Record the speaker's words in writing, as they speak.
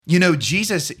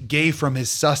Jesus gave from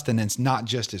his sustenance, not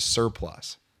just his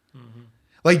surplus. Mm-hmm.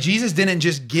 Like Jesus didn't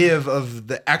just give of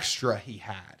the extra he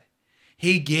had.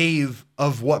 He gave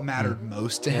of what mattered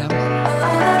most to him.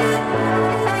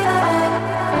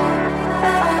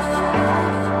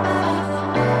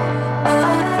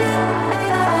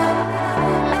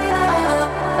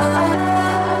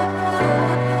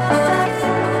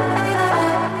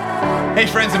 Hey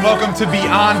friends, and welcome to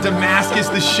Beyond Damascus,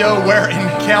 the show where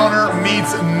encounter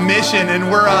meets mission.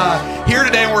 And we're here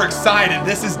today and we're excited.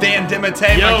 This is Dan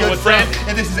Dimate, my good friend,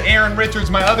 and this is Aaron Richards,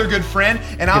 my other good friend.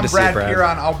 And I'm Brad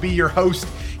Piron. I'll be your host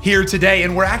here today,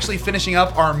 and we're actually finishing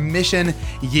up our mission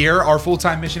year. Our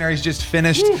full-time missionaries just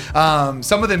finished.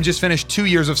 Some of them just finished 2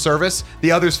 years of service.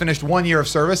 The others finished 1 year of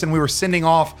service, and we were sending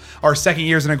off our second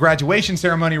years in a graduation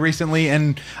ceremony recently,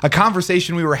 and a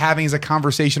conversation we were having is a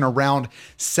conversation around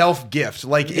self-gift.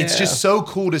 It's just so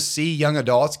cool to see young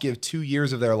adults give 2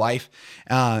 years of their life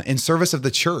in service of the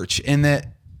church, and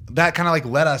that kind of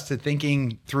led us to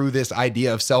thinking through this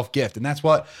idea of self-gift, and that's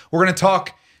what we're going to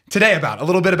talk today about, a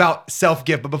little bit about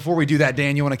self-gift. But before we do that,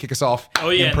 Dan, you want to kick us off? Oh,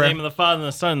 yeah. In the name of the Father, and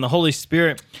the Son, and the Holy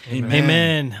Spirit. Amen.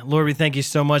 Amen. Lord, we thank you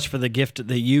so much for the gift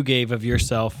that you gave of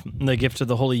yourself, the gift of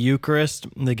the Holy Eucharist,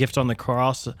 the gift on the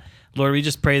cross. Lord, we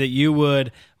just pray that you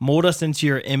would mold us into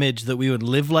your image, that we would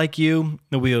live like you,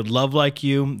 that we would love like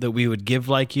you, that we would give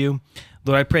like you.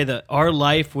 Lord, I pray that our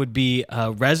life would be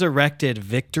a resurrected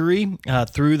victory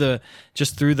through the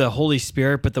Holy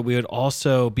Spirit, but that we would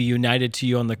also be united to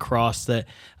you on the cross, that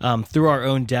through our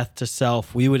own death to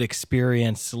self, we would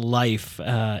experience life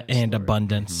and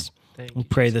abundance. Mm-hmm. We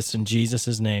pray this in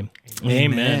Jesus' name.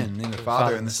 Amen. In the name of the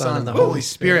Father, and the Son, and the Holy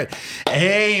Spirit.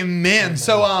 Amen.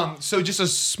 So just a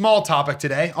small topic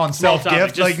today on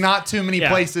self-gift. Not too many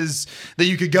places that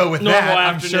you could go with normal that,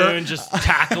 I'm afternoon, sure. Just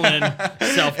tackling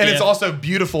self-gift. And it's also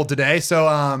beautiful today. So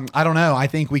I don't know. I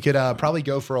think we could probably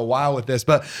go for a while with this.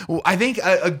 But I think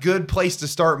a good place to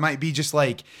start might be just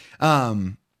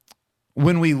when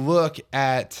we look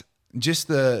at just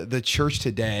the church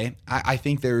today, I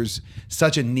think there's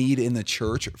such a need in the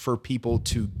church for people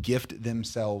to gift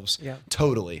themselves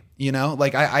totally.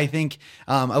 I think,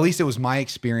 at least it was my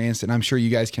experience, and I'm sure you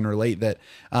guys can relate, that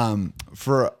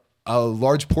for a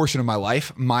large portion of my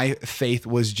life, my faith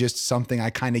was just something I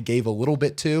kind of gave a little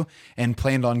bit to and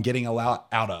planned on getting a lot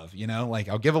out of,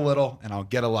 I'll give a little and I'll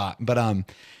get a lot. But,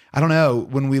 I don't know,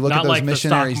 when we look at those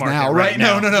missionaries now, right?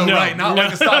 No, right. Not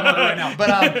like the stock market right now.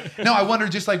 But no, I wonder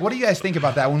just what do you guys think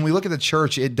about that? When we look at the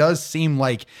church, it does seem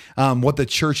like what the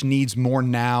church needs more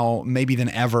now, maybe than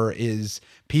ever, is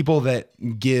people that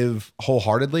give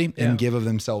wholeheartedly and give of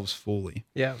themselves fully.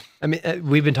 Yeah. I mean,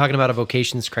 we've been talking about a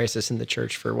vocations crisis in the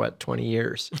church for 20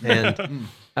 years. And,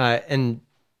 and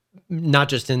not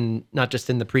just in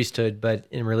the priesthood, but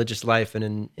in religious life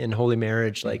and in holy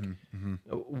marriage.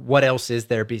 What else is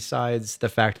there besides the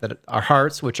fact that our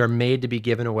hearts, which are made to be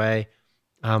given away,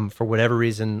 for whatever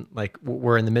reason,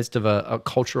 we're in the midst of a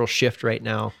cultural shift right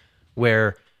now,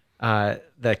 where that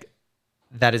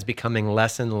is becoming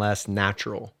less and less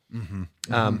natural. Mm-hmm.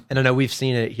 And I know we've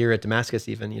seen it here at Damascus.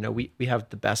 Even we have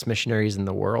the best missionaries in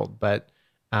the world, but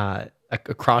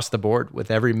across the board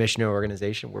with every missionary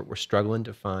organization, we're struggling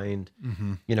to find,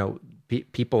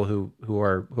 people who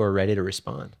are ready to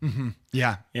respond. Mm-hmm.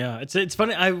 Yeah. It's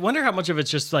funny. I wonder how much of it's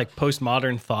just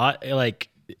postmodern thought,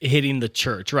 hitting the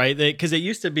church, right? Because it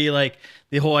used to be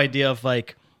the whole idea of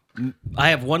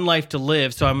I have one life to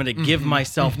live, so I'm going to give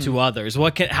myself to others.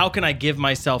 How can I give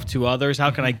myself to others?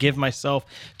 How can I give myself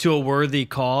to a worthy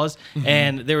cause?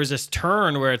 And there was this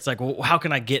turn where it's well, how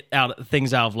can I get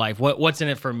things out of life? What's in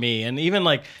it for me? And even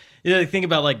think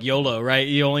about YOLO, right?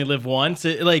 You only live once.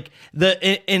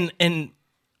 In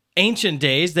ancient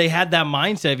days, they had that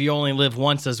mindset of you only live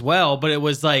once as well, but it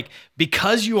was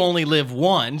because you only live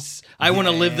once, I want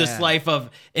to live this life of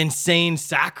insane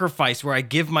sacrifice where I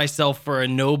give myself for a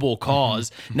noble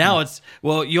cause. Now it's,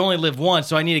 you only live once,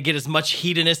 so I need to get as much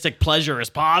hedonistic pleasure as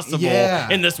possible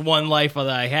in this one life that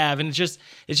I have. And it's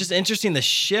just interesting, the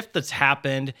shift that's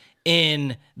happened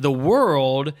in the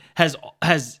world has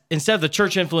instead of the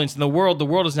church influencing the world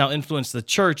has now influenced the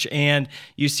church. And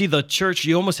you see the church,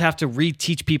 you almost have to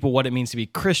reteach people what it means to be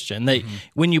Christian. That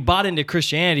when you bought into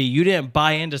Christianity, you didn't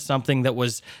buy into something that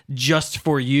was just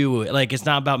for you. It's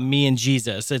not about me and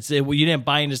Jesus. You didn't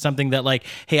buy into something that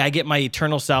hey, I get my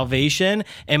eternal salvation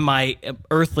and my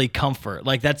earthly comfort.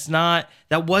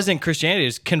 That wasn't Christianity.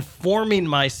 It's conforming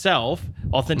myself,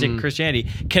 authentic Christianity,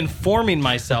 conforming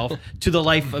myself to the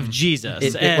life of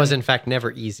Jesus. It was in fact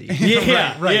never easy.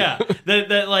 Right. Yeah.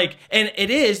 And it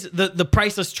is the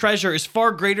priceless treasure is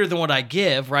far greater than what I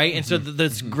give, right? And so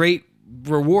this great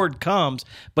reward comes,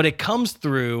 but it comes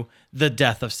through the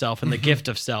death of self and the gift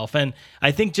of self. And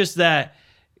I think just that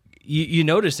you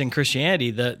notice in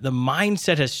Christianity, the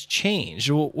mindset has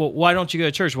changed. Well, why don't you go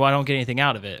to church? Well, I don't get anything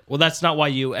out of it. Well, that's not why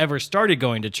you ever started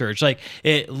going to church. Like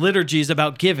liturgy is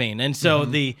about giving. And so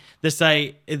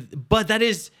but that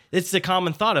is, it's the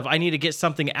common thought of I need to get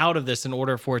something out of this in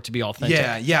order for it to be authentic.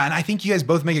 Yeah. And I think you guys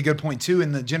both make a good point too.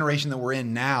 In the generation that we're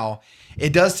in now,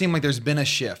 it does seem like there's been a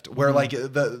shift where like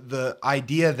the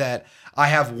idea that I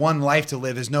have one life to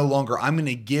live is no longer I'm going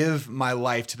to give my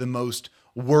life to the most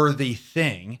worthy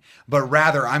thing, but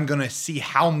rather I'm going to see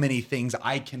how many things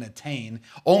I can attain,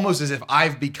 almost as if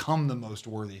I've become the most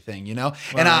worthy thing, you know?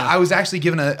 And I was actually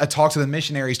giving a talk to the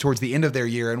missionaries towards the end of their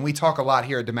year, and we talk a lot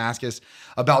here at Damascus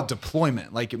about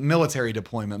deployment, like military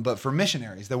deployment, but for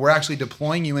missionaries, that we're actually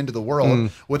deploying you into the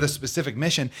world with a specific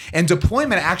mission. And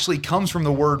deployment actually comes from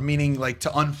the word meaning like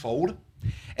to unfold.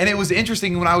 And it was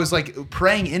interesting when I was like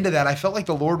praying into that, I felt like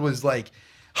the Lord was like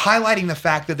highlighting the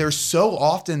fact that there's so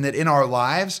often that in our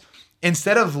lives,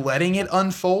 instead of letting it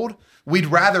unfold, we'd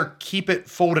rather keep it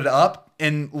folded up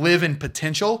and live in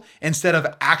potential instead of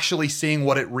actually seeing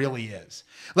what it really is.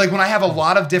 Like when I have a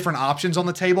lot of different options on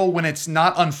the table, when it's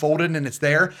not unfolded and it's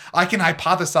there, I can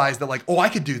hypothesize that like, oh, I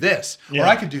could do this, or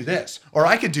I could do this, or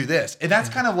I could do this. And that's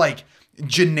kind of like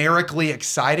generically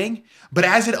exciting, but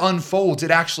as it unfolds,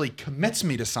 it actually commits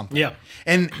me to something. Yeah.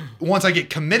 And once I get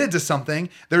committed to something,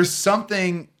 there's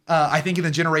something I think in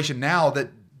the generation now that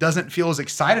doesn't feel as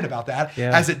excited about that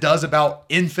as it does about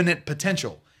infinite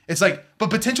potential. It's like, but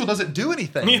potential doesn't do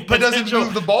anything. It doesn't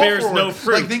move the ball forward. No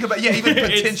fruit. Like think about even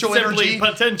potential energy,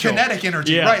 kinetic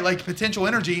energy, right? Like potential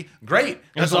energy, great.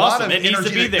 There's a lot of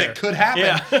energy that could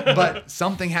happen, but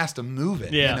something has to move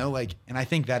it. You know, like, and I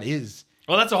think that is.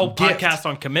 Well, that's a whole podcast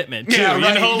on commitment too. Yeah,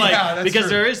 right. You know, like that's because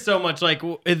true. there is so much like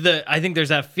I think there's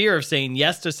that fear of saying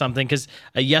yes to something because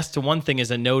a yes to one thing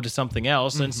is a no to something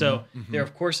else, and so there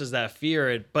of course is that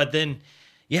fear. But then,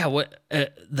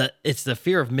 it's the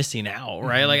fear of missing out,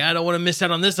 right? Like I don't want to miss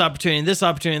out on this opportunity, and this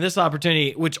opportunity, and this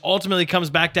opportunity, which ultimately comes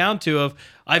back down to of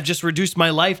I've just reduced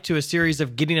my life to a series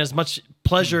of getting as much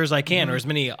pleasure as I can, or as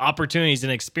many opportunities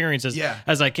and experiences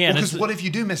as I can. Because what if you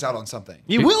do miss out on something?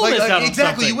 You will miss out on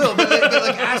exactly, something. you will. But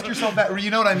like ask yourself that. You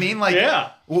know what I mean? Like,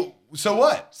 well, so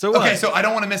what? So what? Okay, so I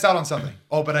don't want to miss out on something.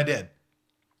 Oh, but I did.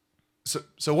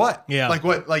 So what? Yeah. Like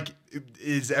what? Like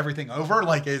is everything over?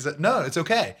 Like is it? No, it's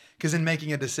okay. Because in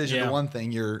making a decision to one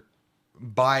thing, you're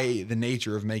by the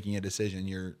nature of making a decision,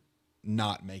 you're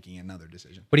not making another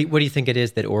decision. What do you think it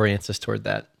is that orients us toward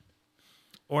that?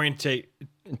 Orientate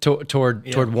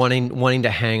toward wanting to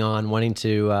hang on, wanting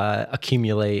to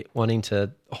accumulate, wanting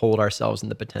to hold ourselves in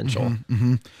the potential.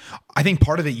 I think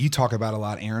part of it you talk about a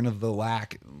lot, Aaron, of the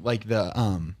lack, like the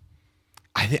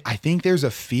I think there's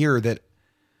a fear that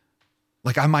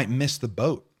like I might miss the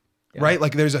boat, right?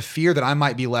 Like there's a fear that I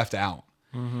might be left out.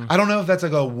 I don't know if that's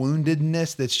like a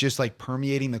woundedness that's just like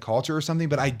permeating the culture or something,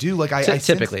 but I do like I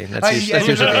typically sense, that's usually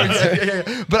the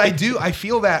case. But I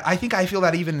feel that. I think I feel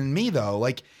that even in me though.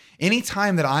 Like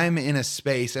anytime that I'm in a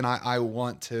space and I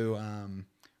want to,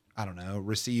 I don't know,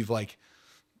 receive like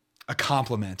a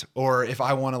compliment, or if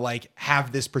I want to like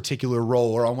have this particular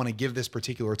role, or I want to give this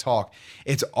particular talk,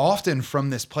 it's often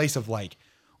from this place of like,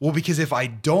 well, because if I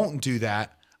don't do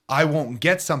that, I won't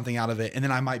get something out of it, and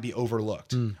then I might be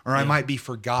overlooked, or I might be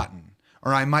forgotten,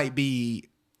 or I might be,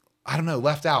 I don't know,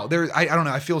 left out. I don't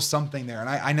know. I feel something there, and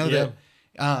I know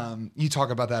that you talk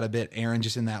about that a bit, Aaron,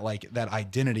 just in that like that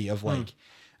identity of like,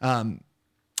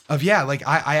 like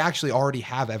I actually already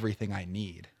have everything I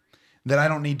need, that I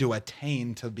don't need to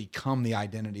attain to become the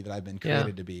identity that I've been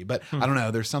created to be. But I don't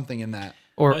know. There's something in that.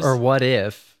 Or what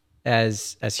if,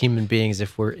 as human beings,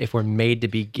 if we're made to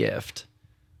be gift,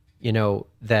 you know,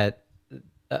 that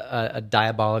a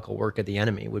diabolical work of the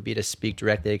enemy would be to speak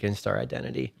directly against our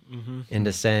identity,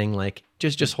 into saying like,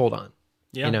 just hold on,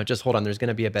 you know, just hold on. There's going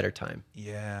to be a better time.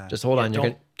 Yeah. Just hold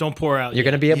on. Don't pour out. You're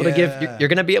going to be able to give. You're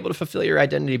going to be able to fulfill your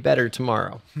identity better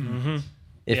tomormer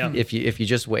if you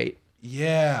just wait.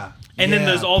 Yeah. And then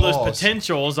there's all those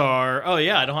potentials are,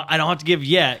 I don't have to give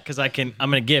yet because I'm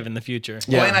going to give in the future.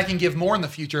 Yeah. Well, and I can give more in the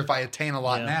future if I attain a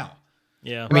lot now.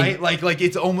 Yeah. Right. Like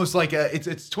it's almost like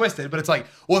it's twisted, but it's like,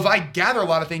 well, if I gather a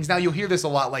lot of things now, you'll hear this a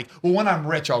lot. Like, well, when I'm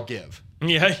rich, I'll give.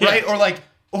 Yeah. Right. Or like,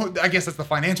 I guess that's the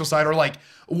financial side. Or like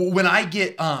when I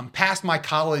get past my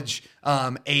college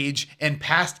age and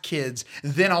past kids,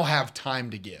 then I'll have time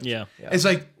to give. Yeah. It's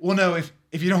like, well, no,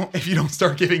 if you don't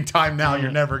start giving time now, you're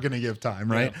never going to give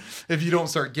time. Right. Yeah. If you don't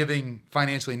start giving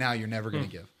financially now, you're never going to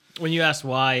give. When you asked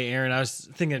why, Aaron, I was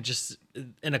thinking of just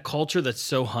in a culture that's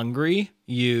so hungry,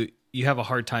 you have a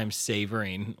hard time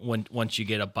savoring once you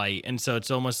get a bite. And so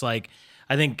it's almost like,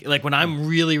 I think like when I'm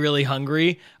really, really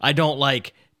hungry, I don't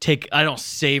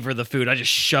savor the food. I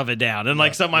just shove it down. And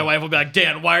like my wife will be like,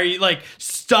 Dan, why are you like,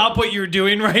 stop what you're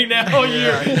doing right now.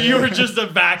 You're just a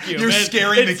vacuum. You're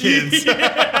scaring the kids. Like,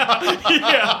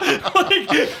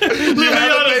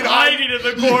 Leon's hiding in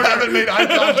the corner. You haven't made eye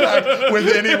contact with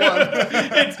anyone.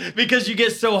 It's because you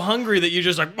get so hungry that you're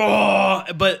just like, oh,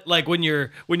 but like when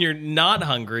you're not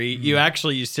hungry,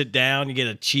 you sit down, you get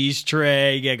a cheese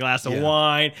tray, you get a glass of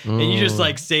wine, and you just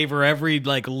like savor every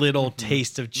like little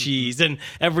taste of cheese and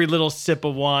every little sip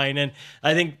of wine. And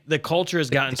I think the culture has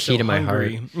gotten the key so to my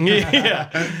hungry.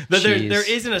 heart. That there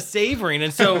isn't a savoring.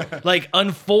 And so like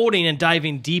unfolding and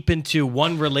diving deep into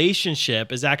one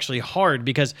relationship is actually hard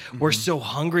because we're so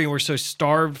hungry and we're so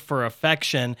starved for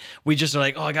affection. We just are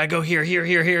like, oh, I gotta go here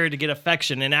to get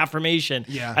affection and affirmation,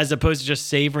 as opposed to just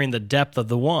savoring the depth of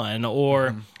the one,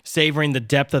 or savoring the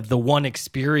depth of the one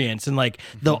experience and like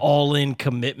the all-in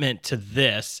commitment to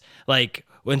this. Like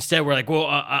instead we're like, well,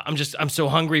 I'm so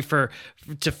hungry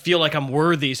to feel like I'm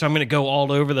worthy, so I'm going to go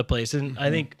all over the place. And I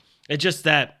think it's just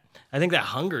that. I think that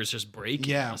hunger is just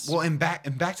breaking us. Well, and back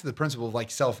to the principle of like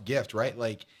self-gift, right?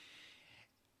 Like,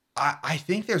 I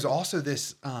think there's also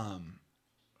this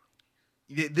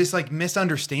this like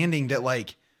misunderstanding that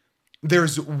like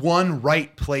there's one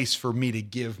right place for me to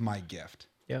give my gift.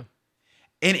 Yeah.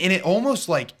 And it almost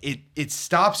like it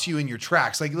stops you in your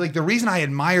tracks. Like the reason I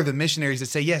admire the missionaries that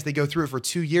say, yes, they go through it for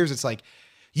 2 years. It's like,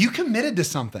 you committed to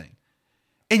something.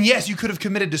 And yes, you could have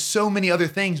committed to so many other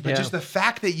things, but just the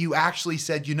fact that you actually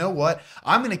said, you know what,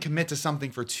 I'm going to commit to something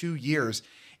for 2 years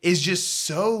is just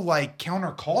so like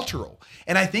countercultural.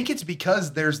 And I think it's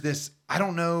because there's this, I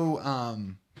don't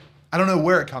know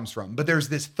where it comes from, but there's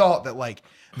this thought that like,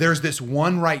 there's this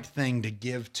one right thing to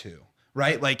give to.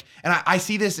 Right? Like, and I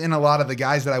see this in a lot of the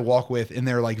guys that I walk with in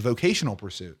their like vocational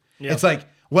pursuit. Yep. It's like,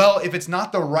 well, if it's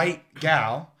not the right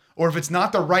gal or if it's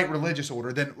not the right religious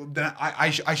order, then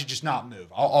I should just not move.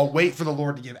 I'll wait for the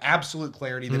Lord to give absolute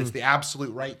clarity that it's the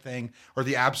absolute right thing or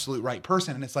the absolute right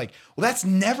person. And it's like, well, that's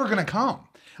never going to come.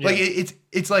 Yeah. Like it's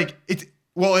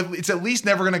at least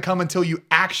never going to come until you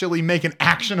actually make an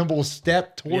actionable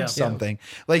step towards something.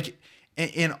 Like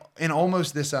in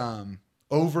almost this,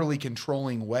 overly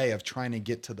controlling way of trying to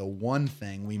get to the one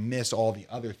thing, we miss all the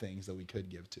other things that we could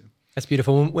give to. That's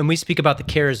beautiful. When we speak about the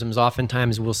charisms,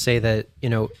 oftentimes we'll say that,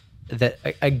 that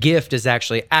a gift is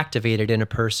actually activated in a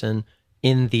person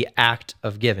in the act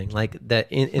of giving, like that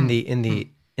in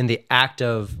the act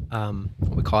of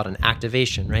what we call it an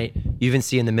activation, right? You even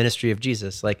see in the ministry of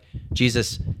Jesus, like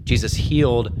Jesus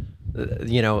healed,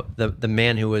 the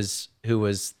man who was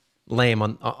lame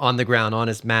on the ground on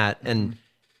his mat,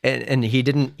 and he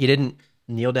didn't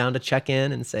kneel down to check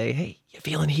in and say, "Hey, you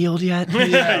feeling healed yet?"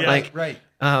 Right.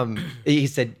 He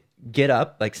said, "Get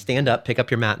up, like stand up, pick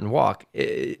up your mat and walk."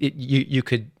 You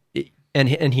could,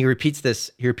 and he repeats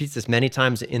this. He repeats this many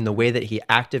times in the way that he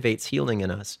activates healing in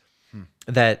us.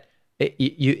 That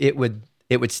it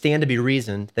would stand to be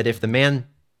reasoned that if the man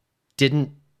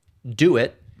didn't do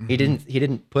it, he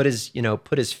didn't put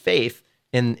his faith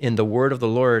in the word of the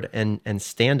Lord and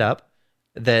stand up,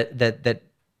 that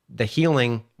the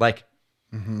healing, like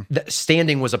the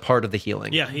standing was a part of the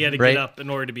healing. Yeah, he had to get up in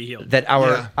order to be healed. That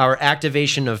our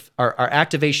activation of our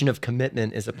activation of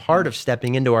commitment is a part of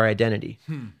stepping into our identity.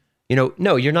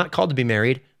 No, you're not called to be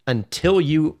married until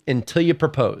you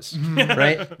propose,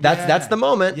 right? That's the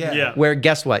moment where,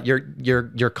 guess what,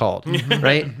 you're called,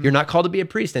 right? You're not called to be a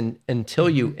priest until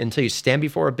you stand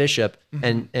before a bishop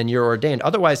and you're ordained.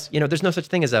 Otherwise, there's no such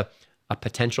thing as a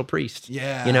potential priest,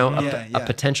 a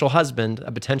potential husband,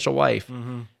 a potential wife,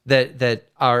 that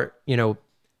are,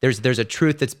 there's a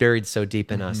truth that's buried so deep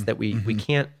in us that we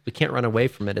can't run away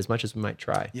from it as much as we might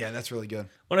try. Yeah, that's really good.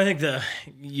 Well, I think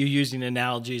you using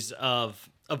analogies of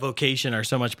a vocation are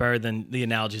so much better than the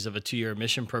analogies of a 2-year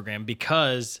mission program,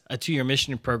 because a 2-year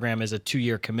mission program is a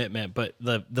 2-year commitment, but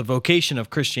the vocation of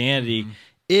Christianity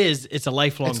it's a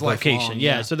lifelong vocation.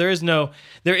 Yeah. So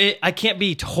I can't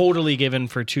be totally given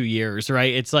for 2 years,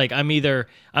 right? It's like I'm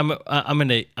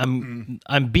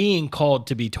being called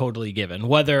to be totally given,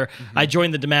 whether I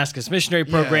join the Damascus missionary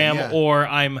program or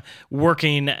I'm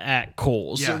working at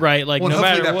Kohl's, right? Like no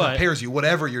matter that what, prepares you,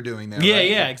 whatever you're doing there. Yeah, right?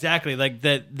 yeah, exactly. Like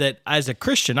that as a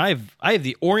Christian, I have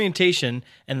the orientation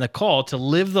and the call to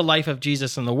live the life of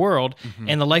Jesus in the world,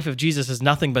 and the life of Jesus is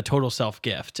nothing but total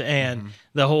self-gift. And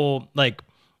the whole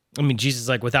Jesus is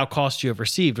like, without cost you have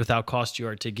received, without cost you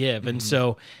are to give. And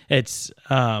so it's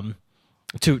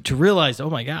to realize, oh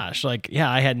my gosh, like,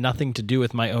 yeah, I had nothing to do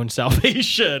with my own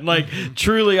salvation. Like,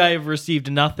 truly, I have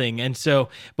received nothing. And so,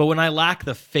 but when I lack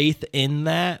the faith in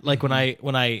that, like when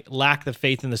I lack the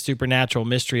faith in the supernatural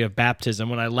mystery of baptism,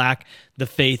 when I lack the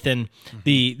faith in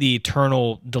the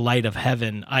eternal delight of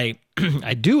heaven, I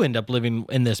do end up living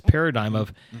in this paradigm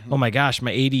of, oh my gosh,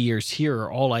 my 80 years here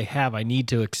are all I have. I need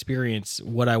to experience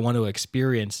what I want to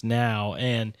experience now.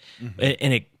 And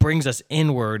it brings us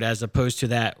inward as opposed to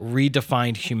that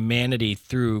redefined humanity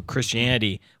through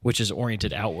Christianity, which is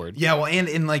oriented outward. Yeah, well, and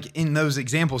in those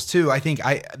examples too, I think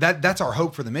that's our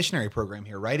hope for the missionary program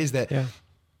here, right? Is that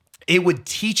it would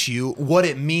teach you what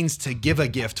it means to give a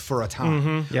gift for a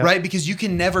time, right? Because you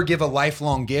can never give a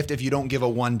lifelong gift if you don't give a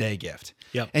one-day gift.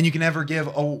 Yep. And you can never give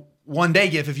a one-day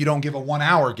gift if you don't give a 1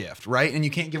 hour gift, right? And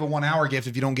you can't give a 1 hour gift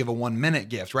if you don't give a 1 minute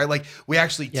gift, right? Like we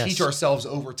actually teach ourselves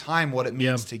over time what it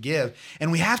means to give.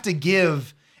 And we have to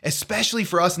give, especially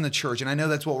for us in the church. And I know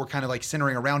that's what we're kind of like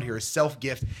centering around here is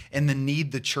self-gift and the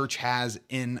need the church has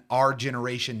in our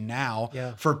generation now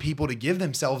for people to give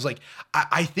themselves. Like,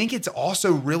 I think it's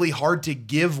also really hard to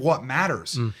give what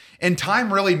matters. And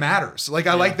time really matters. Like,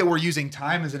 I like that we're using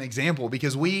time as an example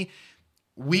because we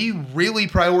really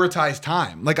prioritize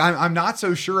time. Like I'm not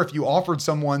so sure if you offered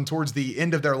someone towards the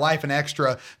end of their life an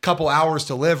extra couple hours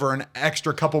to live or an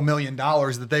extra couple $1 million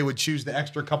that they would choose the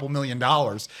extra couple $1 million.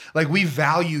 Like we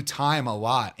value time a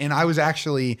lot. And I was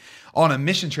actually on a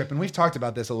mission trip, and we've talked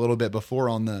about this a little bit before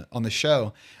on the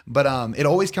show, but it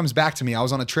always comes back to me. I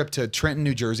was on a trip to Trenton,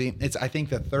 New Jersey. It's I think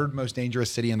the 3rd most dangerous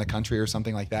city in the country or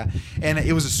something like that. And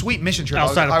it was a sweet mission trip.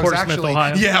 Outside of Portsmouth, actually,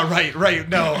 Ohio. Yeah, right.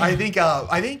 No, I think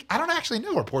I don't actually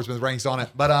know where Portsmouth ranks on it,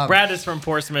 but Brad is from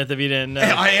Portsmouth. If you didn't know,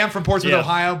 I am from Portsmouth,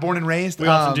 Ohio, born and raised. We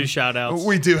often do shout outs.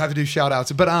 We do have to do shout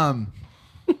outs, but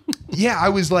yeah, I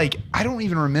was like, I don't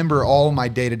even remember all my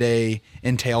day-to-day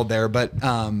entailed there, but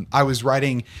I was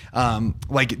writing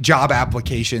like job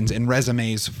applications and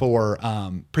resumes for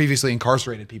previously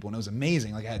incarcerated people, and it was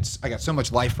amazing. Like I got so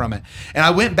much life from it. And I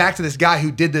went back to this guy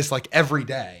who did this like every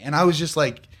day, and I was just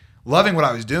like loving what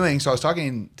I was doing. So I was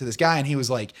talking to this guy, and he was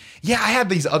like, yeah, I had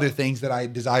these other things that I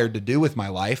desired to do with my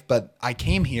life, but I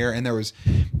came here and there was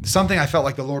something I felt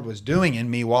like the Lord was doing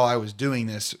in me while I was doing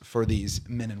this for these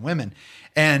men and women.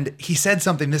 And he said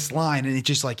something, this line, and it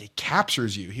just like, it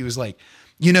captures you. He was like,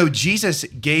 you know, Jesus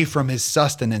gave from his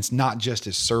sustenance, not just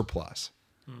his surplus.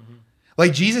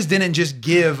 Like Jesus didn't just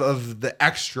give of the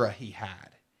extra he had.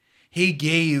 He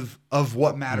gave of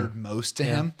what mattered most to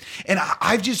him. And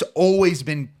I've just always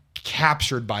been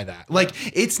captured by that. Like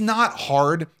it's not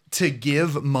hard to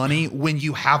give money when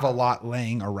you have a lot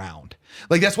laying around.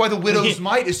 Like that's why the widow's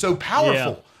mite is so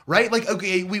powerful, right? Like,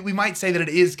 okay, we might say that it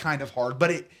is kind of hard,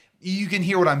 but you can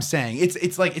hear what I'm saying.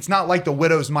 It's like, it's not like the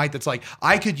widow's mite that's like,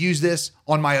 I could use this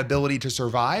on my ability to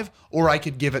survive, or I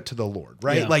could give it to the Lord,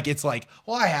 right? Yeah. Like, it's like,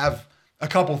 well, I have a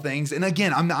couple things. And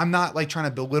again, I'm not like trying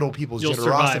to belittle people's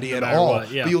generosity at all,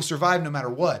 but you'll survive no matter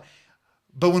what.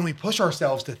 But when we push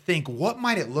ourselves to think, what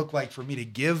might it look like for me to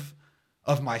give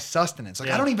of my sustenance? Like,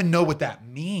 I don't even know what that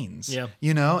means,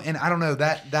 you know? And I don't know,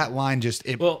 that line just,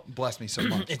 blessed me so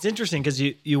much. It's interesting because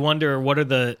you wonder what are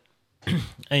the, I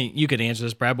mean, you could answer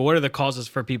this, Brad, but what are the causes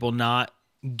for people not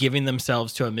giving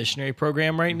themselves to a missionary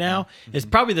program right now? It's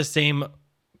probably the same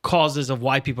causes of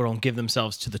why people don't give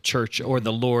themselves to the church or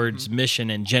the Lord's mission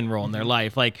in general in their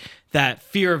life. Like that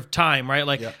fear of time, right?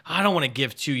 Like, I don't want to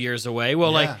give 2 years away.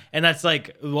 Well, like, and that's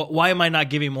like, why am I not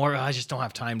giving more? I just don't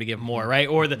have time to give more, right?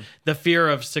 Or the fear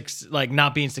of like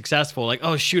not being successful. Like,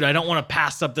 oh shoot, I don't want to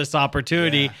pass up this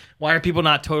opportunity. Why are people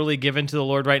not totally given to the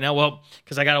Lord right now? Well,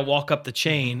 because I got to walk up the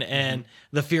chain. And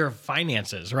the fear of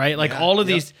finances, right? Like all of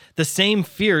these, the same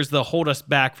fears that hold us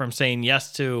back from saying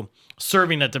yes to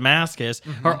serving at Damascus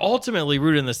are ultimately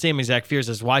rooted in the same exact fears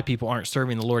as why people aren't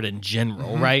serving the Lord in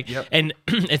general, right? And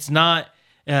it's not,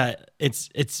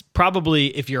 it's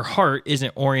probably if your heart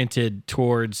isn't oriented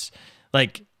towards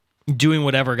like doing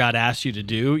whatever God asks you to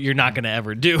do, you're not going to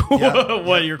ever do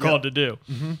what you're called to do.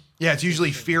 Yeah, it's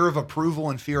usually fear of approval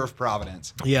and fear of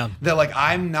providence. Yeah. That like,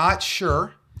 I'm not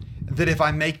sure that if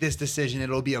I make this decision,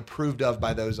 it'll be approved of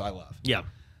by those I love. Yeah.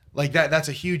 Like that's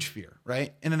a huge fear,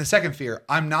 right? And then the second fear,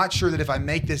 I'm not sure that if I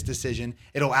make this decision,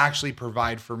 it'll actually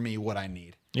provide for me what I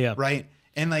need. Yeah. Right?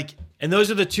 And those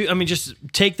are the two, I mean, just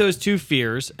take those two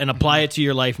fears and apply it to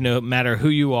your life no matter who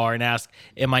you are and ask,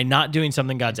 am I not doing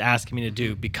something God's asking me to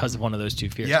do because of one of those two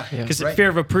fears? Yeah. Because fear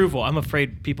of approval, I'm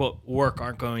afraid people at work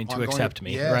aren't going to accept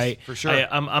me, right? For sure.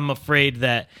 I'm afraid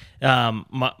that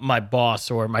my boss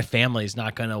or my family is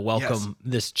not going to welcome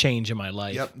this change in my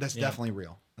life. Yep, that's definitely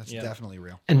real. That's definitely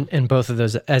real. And both of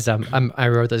those, as I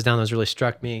wrote those down, those really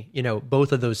struck me.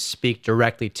 Both of those speak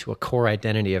directly to a core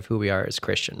identity of who we are as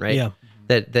Christian, right? Yeah.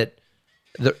 That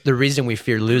the reason we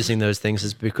fear losing those things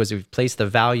is because we've placed the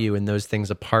value in those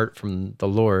things apart from the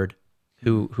Lord,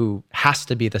 who has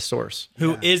to be the source.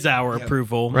 Who is our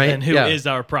approval, Right? and who is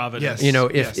our providence.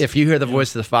 Yes. If you hear the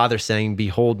voice of the Father saying,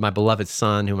 "Behold, my beloved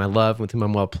Son, whom I love, with whom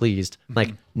I'm well pleased,"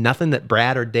 like nothing that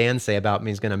Brad or Dan say about me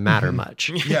is going to matter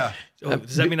much. Yeah. Oh,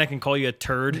 does that mean I can call you a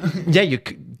turd? Yeah, you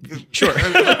sure.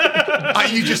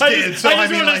 You just did. So I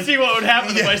just mean, wanted to see what would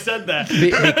happen if I said that.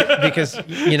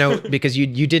 because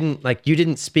you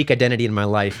didn't speak identity in my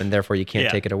life, and therefore you can't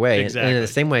take it away. Exactly. And in the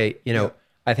same way,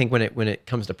 I think when it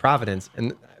comes to providence,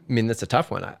 and I mean that's a tough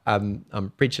one.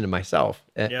 I'm preaching to myself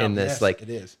in this. Yes, like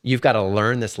it is. You've got to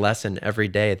learn this lesson every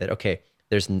day. That okay,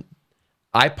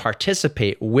 I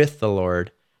participate with the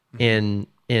Lord in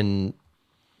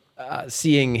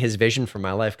seeing His vision for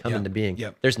my life come into being.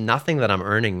 Yep. There's nothing that I'm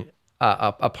earning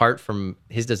apart from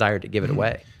His desire to give it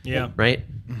away. Yeah. Right.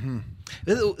 And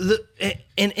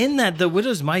in that, the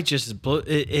widow's mite just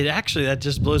it actually that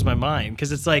just blows my mind,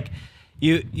 because it's like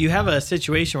you have a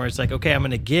situation where it's like, okay, I'm going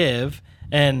to give,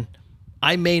 and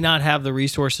I may not have the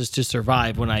resources to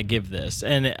survive when I give this,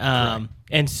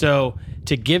 and so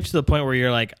to give to the point where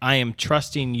you're like, I am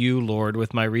trusting you, Lord,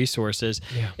 with my resources,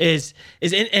 is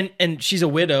and she's a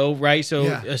widow, right? So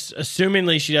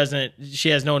assumingly she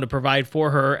has no one to provide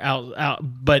for her out,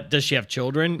 but does she have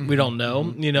children? We don't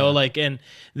know, like, and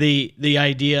the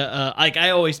idea, like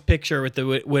I always picture with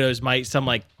the widow's mite, some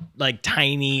like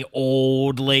tiny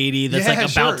old lady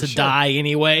that's about to die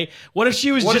anyway. What if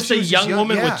she was just a young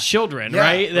woman with children,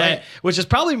 right? Which is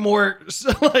probably more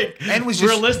like and was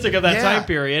realistic of that time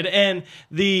period. And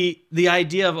the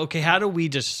idea of, okay, how do we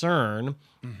discern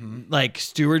like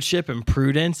stewardship and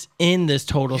prudence in this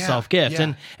total self-gift?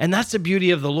 And that's the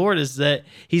beauty of the Lord, is that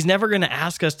He's never going to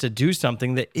ask us to do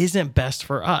something that isn't best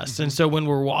for us. And so when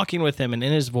we're walking with Him and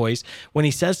in His voice, when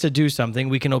He says to do something,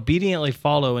 we can obediently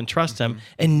follow and trust Him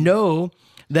and know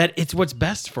that it's what's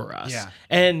best for us.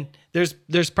 And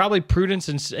there's probably prudence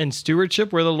and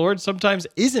stewardship where the Lord sometimes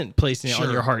isn't placing it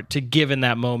on your heart to give in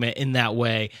that moment in that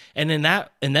way. And in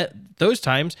that those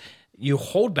times you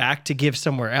hold back to give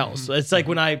somewhere else. It's like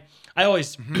when I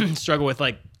always struggle with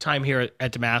like time here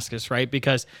at Damascus, right?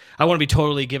 Because I want to be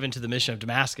totally given to the mission of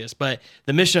Damascus, but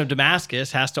the mission of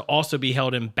Damascus has to also be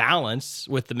held in balance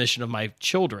with the mission of my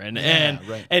children.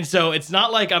 And so it's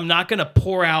not like I'm not going to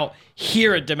pour out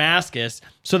here at Damascus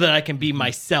so that I can be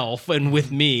myself and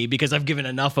with me because I've given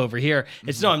enough over here.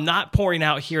 It's no, I'm not pouring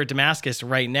out here at Damascus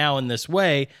right now in this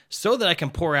way so that I can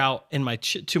pour out in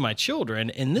to my children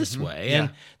in this way.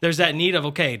 And there's that need of,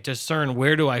 okay, discern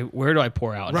where do I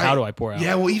pour out and how do I pour out?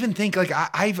 Yeah, well, even think like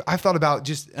I've thought about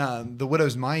just the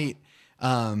widow's mite.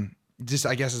 Just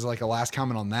I guess as like a last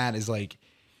comment on that is like,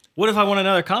 what if I want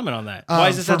another comment on that? Why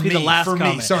does this have to be the last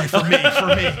comment?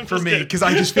 For me, because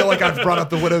I just feel like I've brought up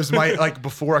the widow's mite like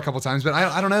before a couple times, but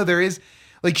I don't know. There is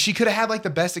like she could have had like the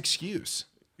best excuse.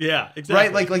 Yeah,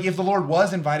 exactly. Right, like if the Lord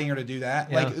was inviting her to do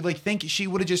that, like think she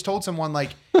would have just told someone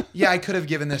like, yeah, I could have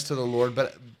given this to the Lord,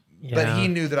 but He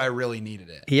knew that I really needed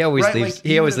it. He always leaves. Like,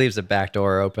 he always leaves a back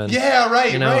door open. Yeah,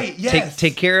 right, right. Yes.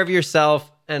 Take care of yourself.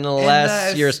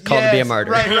 Unless you're called to be a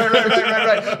martyr. Right.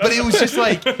 But it was just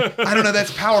like, I don't know,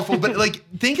 that's powerful. But like,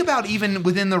 think about even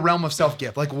within the realm of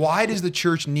self-gift. Like, why does the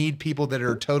church need people that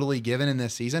are totally given in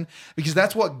this season? Because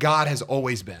that's what God has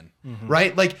always been,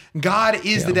 right? Like, God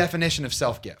is the definition of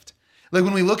self-gift. Like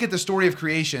when we look at the story of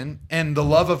creation and the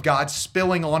love of God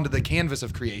spilling onto the canvas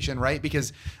of creation, right?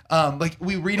 Because like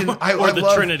we read in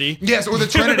the Trinity. Yes, or the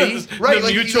Trinity, right?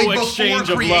 The mutual exchange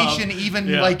before of love. creation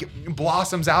even like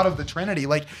blossoms out of the Trinity.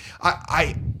 Like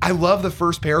I love the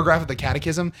first paragraph of the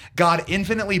Catechism. God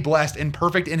infinitely blessed and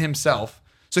perfect in Himself.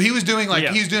 So He was doing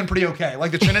he was doing pretty okay.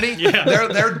 Like the Trinity,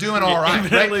 they're doing all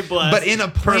right, right? Blessed, but in a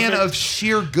plan of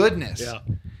sheer goodness. Yeah.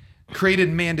 Created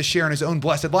man to share in His own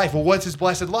blessed life. Well, what's His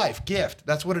blessed life? Gift.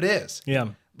 That's what it is. Yeah.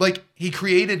 Like He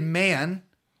created man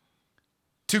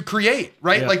to create,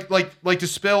 right? Yeah. Like to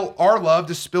spill our love,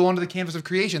 to spill onto the canvas of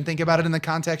creation. Think about it in the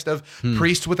context of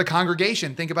priests with a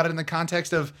congregation. Think about it in the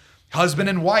context of husband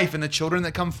and wife and the children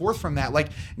that come forth from that. Like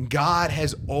God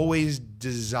has always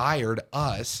desired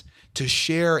us to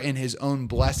share in His own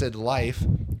blessed life,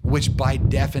 which by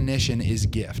definition is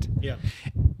gift. Yeah.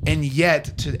 And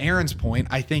yet, to Aaron's point,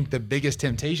 I think the biggest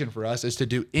temptation for us is to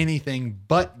do anything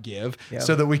but give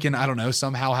so that we can, I don't know,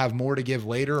 somehow have more to give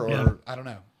later or, I don't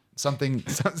know, something,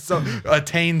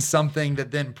 attain something that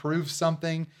then proves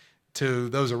something to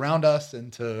those around us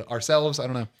and to ourselves. I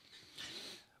don't know.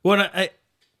 Well,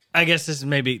 I guess this is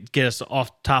maybe get us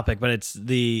off topic, but it's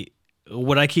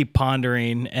what I keep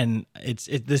pondering, and this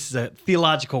is a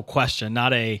theological question,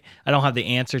 I don't have the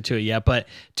answer to it yet, but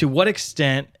to what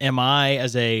extent am I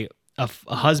as a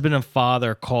husband and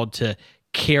father called to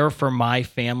care for my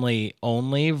family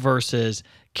only versus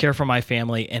care for my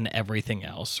family and everything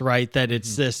else, right? That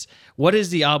it's this, what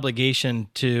is the obligation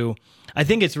to, I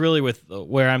think it's really with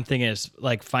where I'm thinking is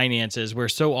like finances, where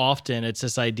so often it's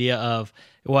this idea of,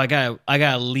 well, I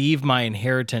gotta leave my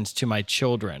inheritance to my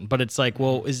children. But it's like,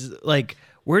 well, is like,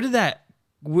 where did that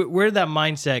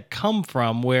mindset come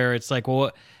from? Where it's like,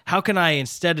 well, how can I,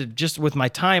 instead of just with my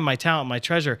time, my talent, my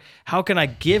treasure, how can I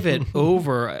give it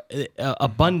over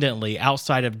abundantly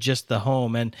outside of just the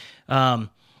home? And I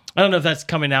don't know if that's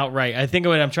coming out right. I think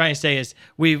what I'm trying to say is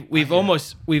we've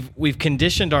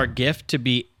conditioned our gift to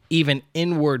be even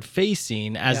inward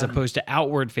facing as opposed to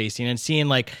outward facing, and seeing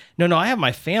like, no, I have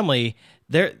my family.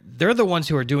 They're the ones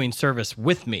who are doing service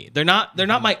with me. They're not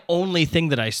my only thing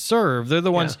that I serve. They're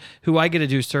the ones who I get to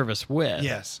do service with.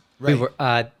 Yes. Right. We were,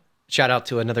 shout out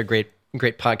to another great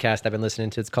podcast I've been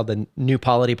listening to. It's called the New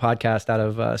Polity podcast out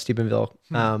of Steubenville.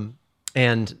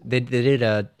 And they did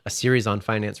a series on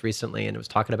finance recently, and it was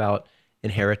talking about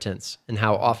inheritance and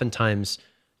how oftentimes,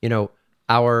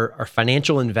 our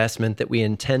financial investment that we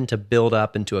intend to build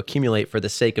up and to accumulate for the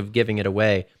sake of giving it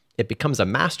away, it becomes a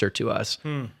master to us,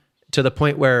 to the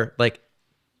point where like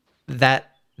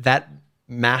that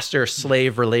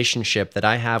master-slave relationship that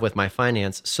I have with my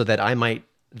finance, so that I might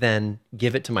then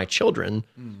give it to my children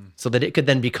so that it could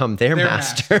then become their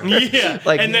master. Yeah.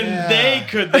 And then they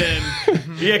could then,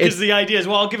 because the idea is,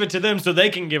 well, I'll give it to them so they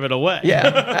can give it away.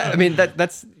 Yeah. I mean,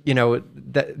 that's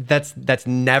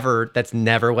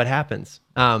never what happens.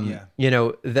 That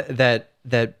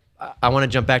I want to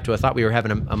jump back to a thought we were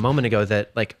having a moment ago,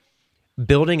 that like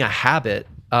building a habit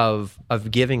of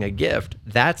giving a gift,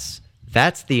 that's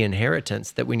the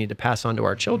inheritance that we need to pass on to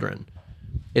our children.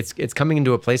 It's coming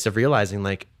into a place of realizing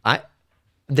like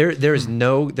there is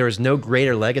no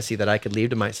greater legacy that I could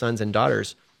leave to my sons and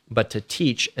daughters, but to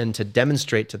teach and to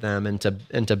demonstrate to them and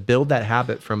to build that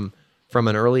habit from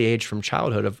an early age, from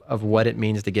childhood, of what it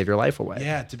means to give your life away.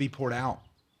 Yeah, to be poured out.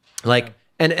 Like,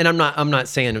 and I'm not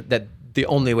saying that the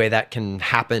only way that can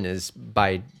happen is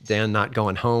by Dan not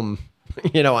going home,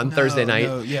 on Thursday night.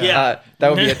 That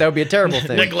would be a terrible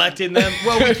thing. Neglecting them.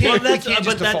 Well, we can't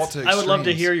just default to I would love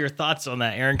to extremes. hear your thoughts on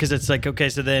that, Aaron, because it's like, okay,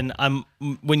 so then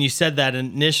when you said that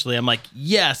initially, I'm like,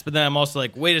 yes, but then I'm also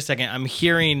like, wait a second, I'm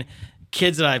hearing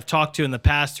kids that I've talked to in the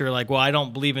past who are like, well, I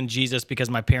don't believe in Jesus because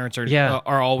my parents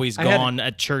are always gone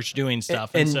at church doing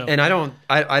stuff, and I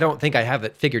don't think I have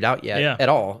it figured out yet at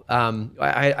all.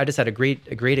 I just had a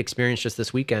great experience just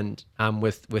this weekend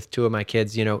with two of my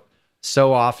kids.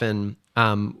 So often,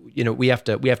 we have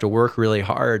to work really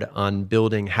hard on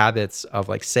building habits of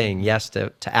like saying yes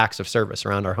to acts of service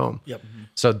around our home. Yep.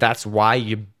 So that's why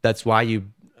you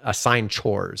assign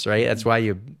chores, right? That's why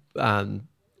you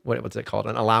what's it called?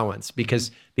 An allowance, because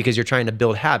you're trying to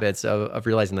build habits of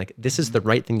realizing like, this is the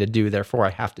right thing to do, therefore I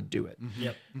have to do it.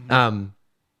 Yep.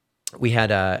 We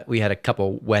had a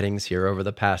couple weddings here over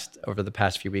the past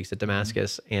few weeks at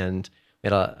Damascus, and we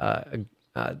had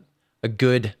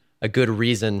a good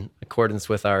reason, accordance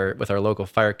with our local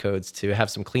fire codes, to have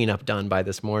some cleanup done by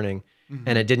this morning,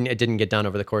 and it didn't get done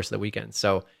over the course of the weekend.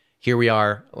 So here we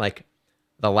are, like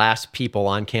the last people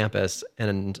on campus,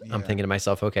 and I'm thinking to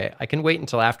myself, okay, I can wait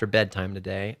until after bedtime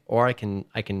today, or I can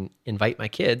invite my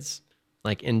kids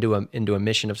like into a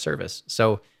mission of service.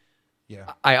 So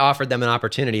I offered them an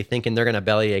opportunity, thinking they're going to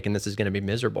bellyache and this is going to be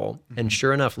miserable. And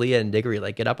sure enough, Leah and Diggory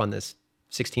like get up on this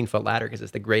 16-foot ladder because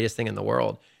it's the greatest thing in the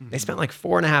world. They spent like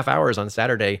 4.5 hours on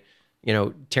Saturday,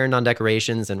 tearing down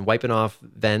decorations and wiping off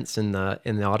vents in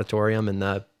the auditorium and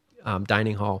the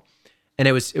dining hall. And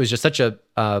it was just such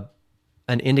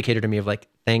an indicator to me of like,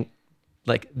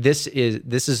 this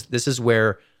is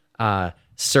where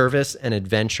service and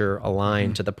adventure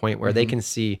align to the point where they can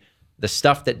see the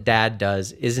stuff that dad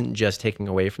does isn't just taking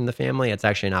away from the family. It's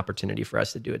actually an opportunity for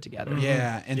us to do it together.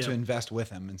 Yeah. And to invest with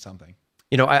him in something.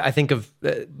 I think of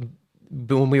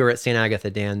when we were at St.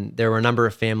 Agatha, Dan, there were a number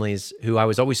of families who I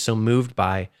was always so moved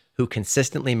by, who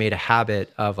consistently made a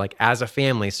habit of like, as a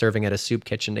family, serving at a soup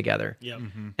kitchen together. Yep.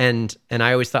 And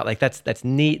I always thought like, that's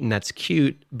neat and that's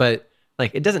cute, but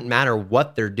like, it doesn't matter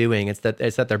what they're doing. It's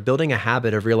that they're building a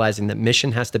habit of realizing that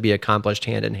mission has to be accomplished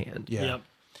hand in hand. Yeah. Yep.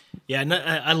 Yeah. And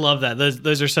I love that.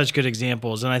 Those are such good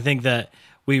examples. And I think that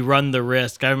we run the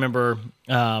risk. I remember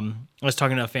I was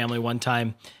talking to a family one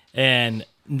time, and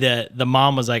the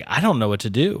mom was like, I don't know what to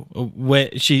do.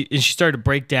 When she started to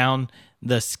break down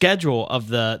the schedule of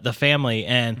the family,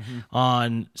 and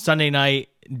on Sunday night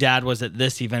dad was at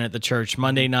this event at the church.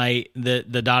 Monday night, the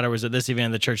daughter was at this event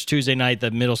at the church. Tuesday night,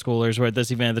 the middle schoolers were at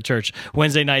this event at the church.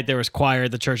 Wednesday night, there was choir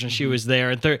at the church, and she was there.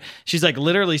 And she's like,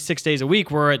 literally 6 days a week,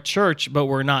 we're at church, but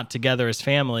we're not together as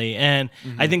family. And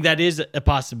I think that is a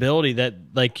possibility that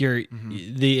like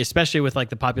especially with like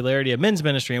the popularity of men's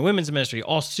ministry and women's ministry,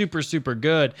 all super, super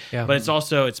good. Yeah. But it's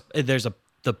also, there's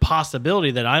the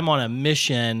possibility that I'm on a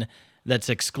mission that's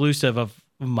exclusive of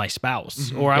my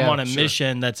spouse, or I'm Yeah, on a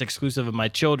mission that's exclusive of my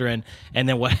children. And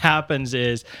then what happens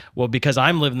is, well, because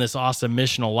I'm living this awesome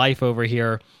missional life over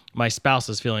here, my spouse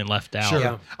is feeling left out. Sure.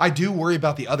 Yeah. I do worry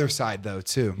about the other side though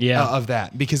too. Yeah. Of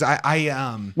that, because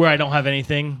I Where I don't have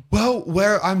anything. well,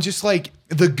 where I'm just like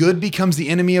the good becomes the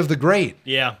enemy of the great.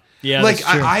 Yeah. Yeah. Like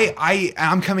that's true.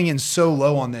 I'm coming in so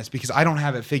low on this because I don't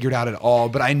have it figured out at all,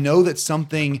 but I know that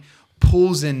something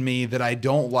pulls in me that I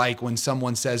don't like when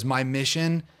someone says my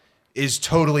mission is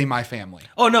totally my family.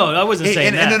 Oh no, I wasn't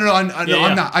saying that. No, I'm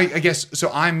Yeah. not. I guess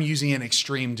so. I'm using an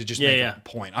extreme to just make Yeah. a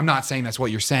point. I'm not saying that's what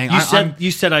you're saying.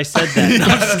 You said I said that. Yeah,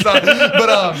 that's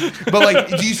not- but like,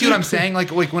 do you see what I'm saying? Like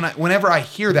whenever I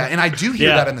hear that, and I do hear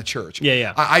Yeah. that in the church.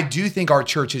 Yeah. I do think our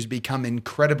church has become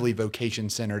incredibly vocation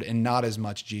centered and not as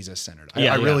much Jesus centered.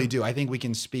 Yeah. I really do. I think we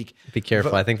can speak. Be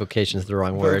careful. I think vocation is the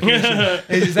wrong word.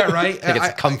 Is that right? I think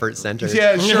it's comfort centered.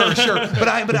 Yeah, sure. But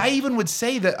I even would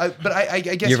say that. But I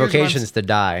guess Your here's what I'm vocation is to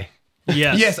die.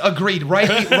 Yes. Yes, agreed.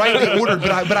 Rightly ordered.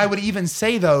 But I would even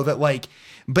say though that like,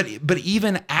 but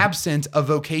even absent a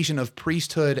vocation of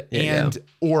priesthood and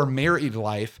or married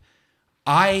life,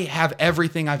 I have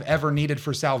everything I've ever needed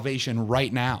for salvation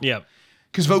right now. Yeah.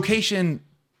 Because vocation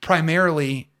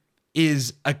primarily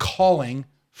is a calling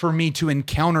for me to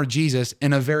encounter Jesus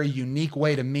in a very unique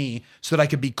way to me so that I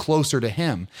could be closer to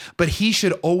him. But he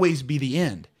should always be the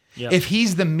end. Yep. If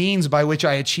he's the means by which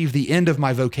I achieve the end of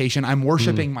my vocation, I'm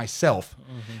worshiping myself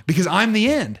because I'm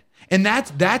the end. And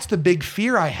that's the big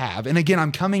fear I have. And again,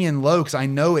 I'm coming in low because I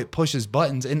know it pushes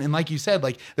buttons. And like you said,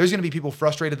 like there's going to be people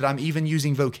frustrated that I'm even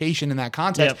using vocation in that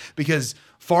context because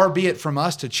far be it from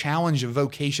us to challenge a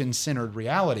vocation-centered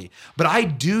reality. But I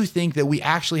do think that we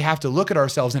actually have to look at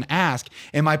ourselves and ask,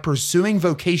 am I pursuing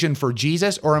vocation for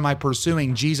Jesus or am I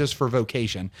pursuing Jesus for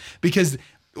vocation? Because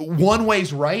one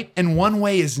way's right and one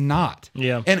way is not.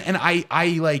 Yeah. And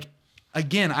I like,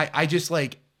 again, I just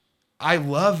like, I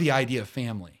love the idea of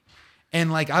family. And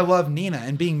like, I love Nina,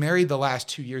 and being married the last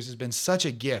 2 years has been such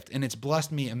a gift, and it's blessed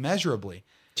me immeasurably.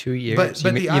 2 years.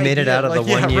 But you made it out of the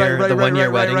 1 year, the 1 year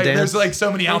wedding dance. There's like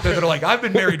so many out there that are like, I've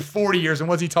been married 40 years, and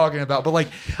what's he talking about? But like,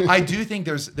 I do think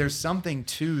there's something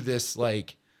to this,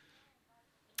 like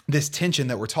this tension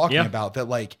that we're talking about, that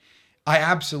like, I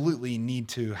absolutely need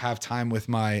to have time with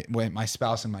my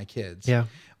spouse and my kids. Yeah.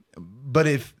 But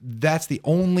if that's the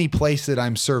only place that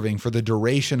I'm serving for the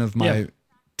duration of my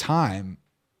time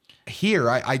here,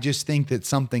 I just think that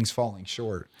something's falling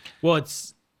short. Well,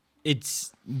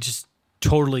 it's just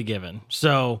totally given.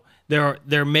 So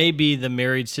there may be the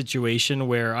married situation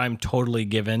where I'm totally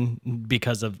given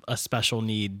because of a special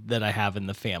need that I have in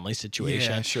the family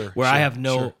situation. Yeah, sure, Where sure, I have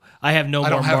no sure. I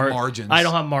don't have margins. I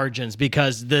don't have margins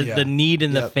because the need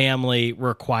in the family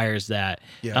requires that.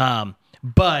 Yeah.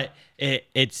 But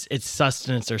it's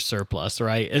sustenance or surplus,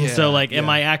 right? And so like, am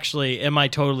I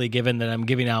totally given that I'm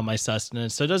giving out my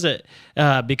sustenance? So does it,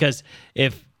 because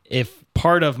if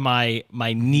part of my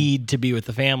need to be with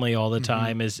the family all the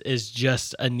time is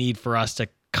just a need for us to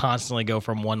constantly go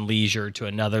from one leisure to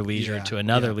another leisure to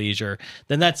another leisure,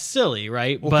 then that's silly,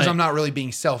 right? Well, because I'm not really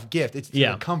being self-gift. It's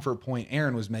the comfort point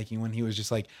Aaron was making when he was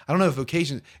just like, I don't know if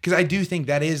vocation, because I do think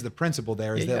that is the principle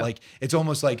there, is that like, it's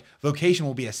almost like vocation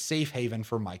will be a safe haven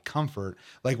for my comfort,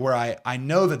 like where I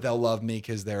know that they'll love me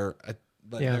because they're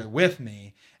with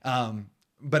me.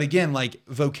 But again, like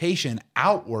vocation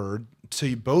outward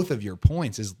to both of your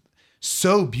points is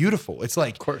so beautiful. It's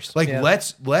like, of course. like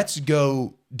let's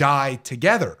go die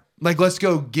together. Like let's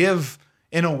go give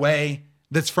in a way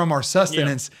that's from our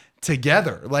sustenance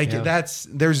together. Like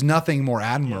there's nothing more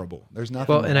admirable. There's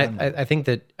nothing. Well, more and admirable. I think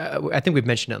that I think we've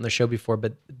mentioned it on the show before,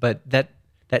 but that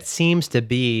seems to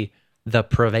be the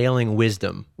prevailing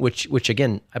wisdom, which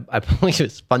again I believe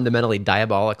is fundamentally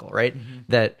diabolical, right? Mm-hmm.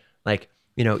 That like,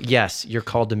 you know, yes, you're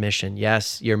called to mission.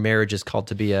 Yes, your marriage is called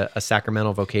to be a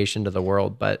sacramental vocation to the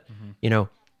world. But, you know,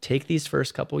 take these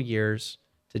first couple years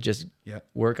to just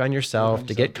work on yourself,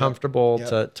 to get comfortable,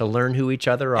 to learn who each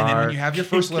other are. And then when you have your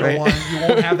first little one, you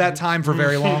won't have that time for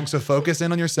very long. So focus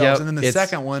in on yourselves. And then the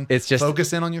second one,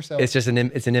 focus in on yourself. It's just an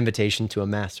invitation to a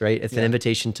mess, right? It's an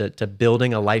invitation to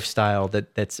building a lifestyle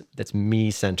that's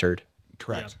me-centered.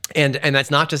 Correct. And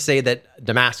that's not to say that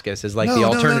Damascus is like No, the no,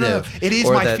 no, no. alternative. It is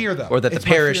or my that- fear, though. Or that It's the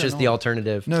my parish fear is and the all.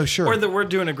 alternative. No, sure. Or that we're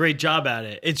doing a great job at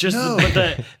it. It's just No.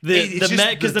 but It's the just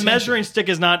because the the measuring stick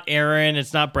is not Aaron,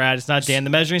 it's not Brad, it's not Dan. The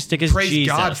measuring stick is Praise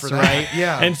Jesus, God for that. right?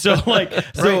 Yeah. And so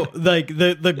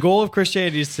the goal of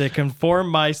Christianity is to conform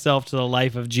myself to the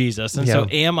life of Jesus. And so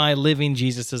Yeah. am I living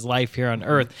Jesus's life here on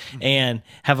earth? And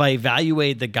have I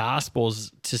evaluated the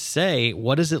gospels to say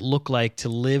what does it look like to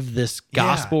live this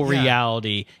gospel yeah.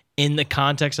 reality in the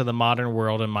context of the modern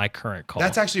world and my current call?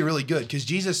 That's actually really good because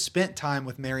Jesus spent time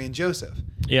with Mary and Joseph.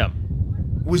 yeah.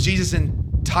 Was Jesus'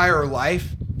 entire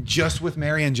life just with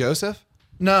Mary and Joseph?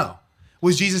 No.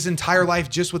 Was Jesus' entire life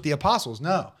just with the apostles?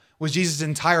 No. Was Jesus'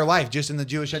 entire life just in the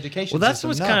Jewish education Well, that's system?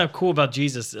 what's No. kind of cool about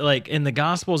Jesus. Like in the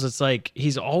Gospels, it's like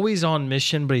he's always on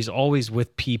mission, but he's always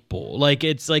with people. Like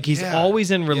it's like he's Yeah.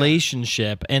 always in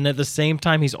relationship, and at the same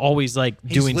time, he's always like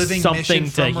He's doing living something mission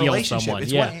to from heal relationship. someone.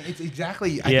 It's Yeah, it's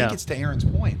exactly. I Yeah. think it's to Aaron's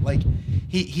point. Like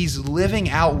he's living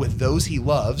out with those he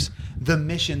loves the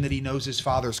mission that he knows his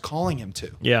father's calling him to.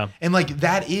 Yeah. and like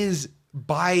that is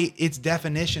by its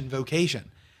definition vocation.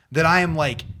 That I am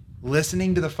like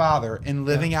listening to the Father and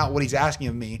living out what he's asking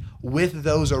of me with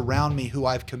those around me who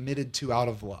I've committed to out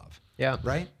of love. Yeah.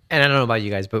 Right. And I don't know about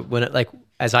you guys, but when it, like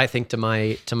as I think to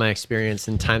my experience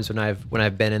and times when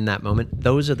I've been in that moment,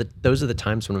 those are the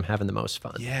times when I'm having the most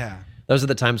fun. Yeah. Those are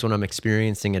the times when I'm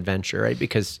experiencing adventure, right?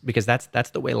 Because that's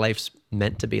the way life's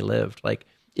meant to be lived. Like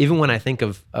even when I think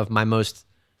of my most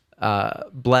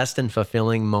blessed and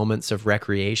fulfilling moments of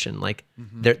recreation, like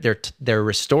they're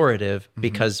restorative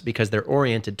because they're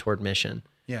oriented toward mission.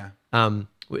 Yeah. Dan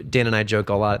and I joke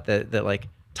a lot that like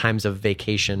times of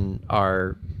vacation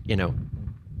are,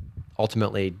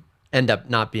 ultimately end up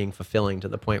not being fulfilling to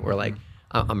the point where like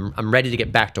I'm ready to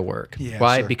get back to work. Yeah,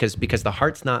 Why? sure. Because the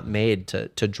heart's not made to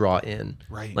draw in.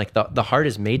 Right. Like the heart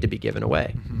is made to be given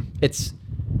away. It's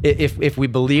if we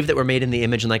believe that we're made in the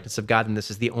image and likeness of God, then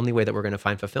this is the only way that we're going to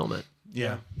find fulfillment.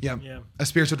 Yeah. Yeah. Yeah. A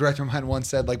spiritual director of mine once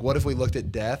said, like, what if we looked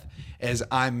at death as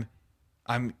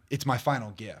it's my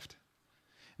final gift?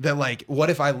 That like, what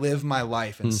if I live my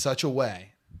life in such a way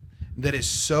that is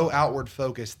so outward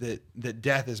focused that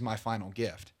death is my final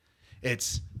gift?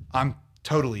 I'm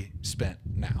totally spent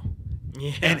now.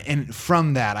 Yeah. And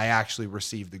from that, I actually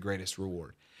received the greatest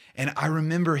reward. And I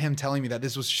remember him telling me that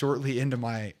this was shortly into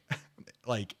my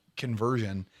like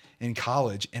conversion in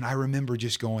college. And I remember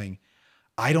just going,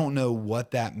 I don't know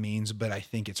what that means, but I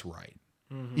think it's right.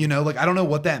 Like I don't know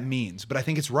what that means, but I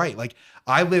think it's right. Like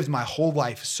I lived my whole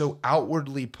life so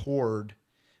outwardly poured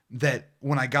that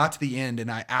when I got to the end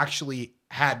and I actually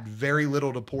had very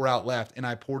little to pour out left and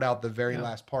I poured out the very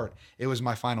last part, it was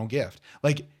my final gift.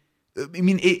 Like, I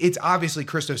mean, it's obviously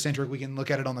Christocentric. We can look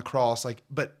at it on the cross, like,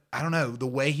 but I don't know the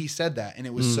way he said that. And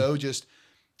it was so just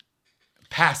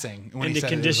passing when And he to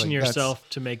said it. It was condition like, yourself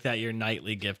to make that your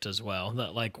nightly gift as well.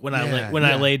 That like when I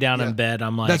Yeah, lay down yeah. in bed,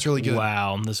 I'm like, That's really good.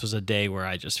 wow, this was a day where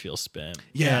I just feel spent.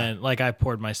 Yeah. And like I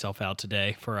poured myself out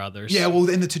today for others. Yeah, well,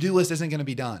 and the to-do list isn't going to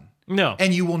be done. No.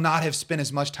 And you will not have spent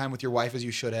as much time with your wife as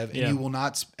you should have. And Yeah. you will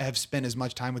not have spent as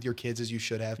much time with your kids as you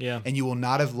should have. Yeah. And you will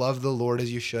not have loved the Lord as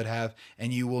you should have.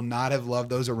 And you will not have loved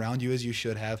those around you as you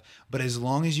should have. But as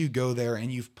long as you go there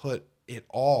and you've put it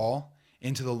all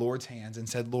into the Lord's hands and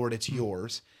said, Lord, it's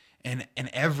yours. And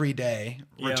every day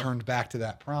Yeah. returned back to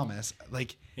that promise.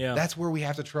 Like, Yeah. that's where we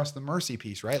have to trust the mercy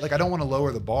piece, right? Like, I don't want to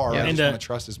lower the bar. Yeah. I just And, want to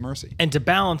trust his mercy. And to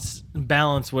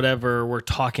balance whatever we're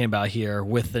talking about here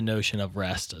with the notion of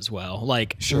rest as well,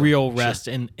 like real rest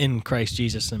in Christ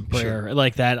Jesus and prayer,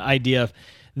 like that idea of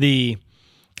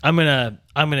I'm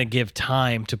gonna give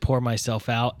time to pour myself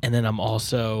out, and then I'm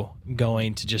also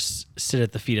going to just sit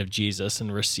at the feet of Jesus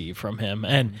and receive from Him,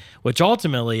 and which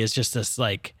ultimately is just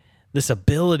this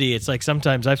ability. It's like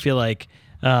sometimes I feel like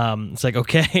it's like,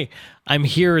 okay, I'm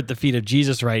here at the feet of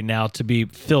Jesus right now to be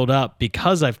filled up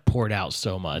because I've poured out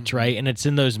so much, right? And it's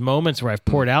in those moments where I've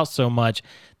poured out so much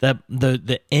that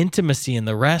the intimacy and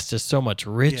the rest is so much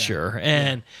richer.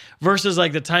 And versus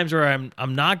like the times where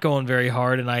I'm not going very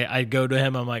hard and I go to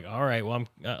Him, I'm like, all right, well,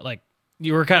 I'm like,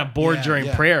 you were kind of bored during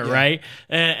prayer, right?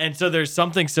 And so there's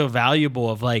something so valuable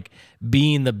of like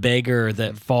being the beggar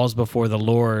that falls before the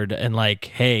Lord and like,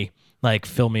 hey, like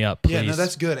fill me up, please. Yeah, no,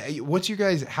 that's good. What's your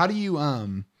guys? How do you?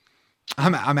 I'm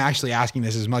actually asking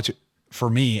this as much for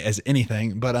me as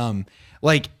anything, but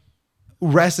like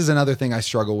rest is another thing I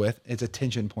struggle with. It's a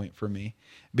tension point for me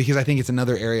because I think it's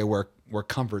another area where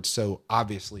comfort's so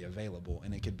obviously available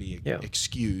and it could be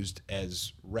excused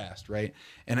as rest, right?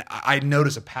 And I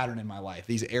notice a pattern in my life.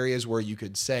 These areas where you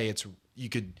could say you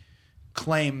could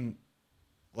claim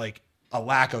like a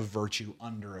lack of virtue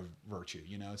under a virtue.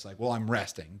 You know, it's like, well, I'm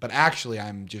resting, but actually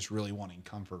I'm just really wanting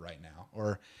comfort right now,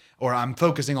 or I'm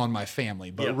focusing on my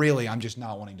family, but Yep. really I'm just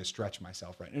not wanting to stretch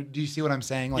myself right now. Do you see what I'm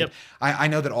saying? Like, Yep. I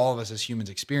know that all of us as humans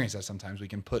experience that sometimes. We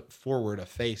can put forward a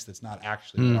face that's not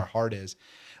actually what our heart is.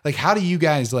 Like, how do you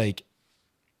guys, like,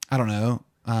 I don't know,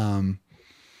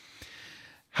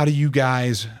 how do you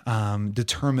guys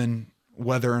determine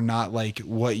whether or not like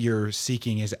what you're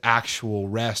seeking is actual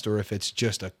rest or if it's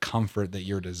just a comfort that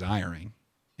you're desiring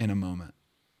in a moment?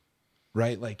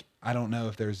 Right? Like, I don't know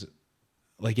if there's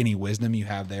like any wisdom you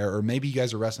have there, or maybe you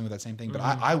guys are wrestling with that same thing, but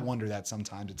I wonder that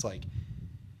sometimes. It's like,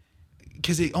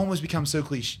 because it almost becomes so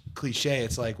cliche.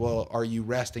 It's like, well, are you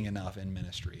resting enough in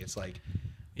ministry? It's like,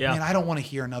 Yeah. man, I don't want to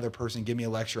hear another person give me a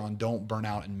lecture on don't burn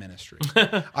out in ministry.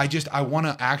 I want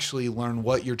to actually learn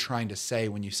what you're trying to say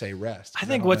when you say rest. I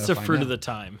think what's the fruit of the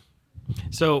time?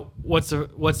 So what's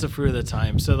the fruit of the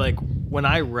time? So like when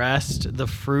I rest, the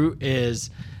fruit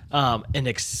is an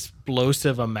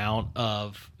explosive amount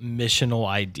of missional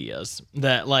ideas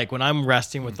that, like, when I'm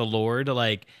resting with the Lord,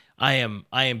 like I am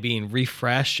being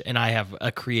refreshed, and I have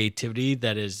a creativity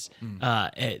that is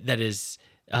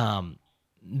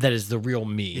the real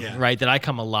me, right? That I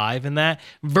come alive in that,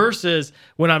 versus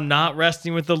when I'm not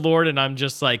resting with the Lord and I'm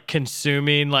just like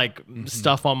consuming like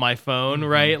stuff on my phone,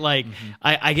 right? Like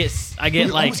I get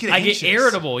anxious.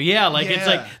 irritable. Yeah. Like it's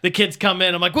like the kids come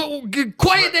in. I'm like, whoa,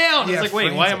 quiet down. Yeah, it's like,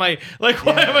 wait, frantic.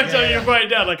 why am I telling you to quiet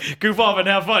down? Like, goof off and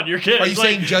have fun. Your kids. Are you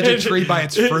saying judge a tree by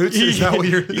its fruits? Is that what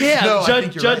you're? Yeah, No, I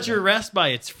think you're judge right. your rest by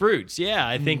its fruits. Yeah,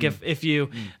 I think if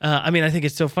you, I mean, I think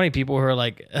it's so funny. People who are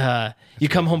like, you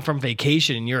come home from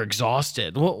vacation and you're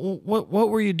exhausted. What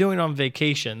were you doing on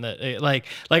vacation? That like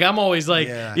I'm always like,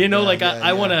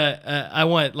 I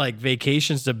want like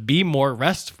vacations to be more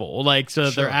restful, like so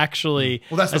Sure. they're actually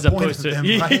Well, that's as the point opposed of them,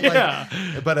 to right? yeah.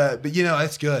 Like, but you know,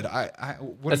 that's good.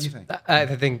 What do you think? I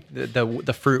think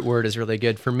the fruit word is really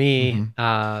good for me.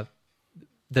 The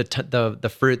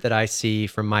fruit that I see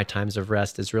from my times of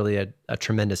rest is really a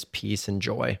tremendous peace and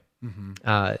joy.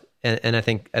 And I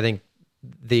think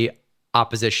the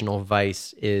oppositional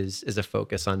vice is a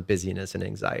focus on busyness and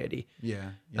anxiety.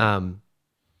 Yeah.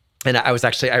 And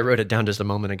I wrote it down just a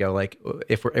moment ago. Like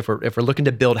if we're looking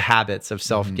to build habits of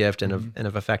self gift and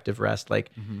of effective rest, like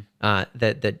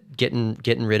that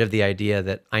getting rid of the idea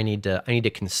that I need to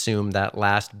consume that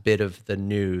last bit of the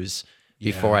news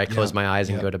before I close my eyes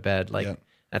and go to bed. Like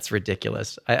that's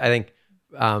ridiculous. I think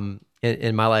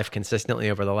in my life consistently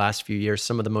over the last few years,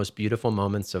 some of the most beautiful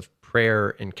moments of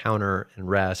prayer, encounter, and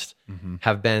rest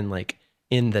have been like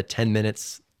in the 10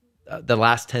 minutes, the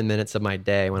last 10 minutes of my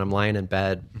day when I'm lying in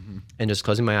bed and just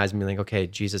closing my eyes and being like, okay,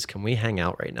 Jesus, can we hang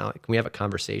out right now? Like, can we have a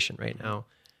conversation right now?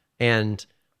 And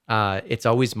it's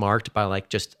always marked by like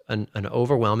just an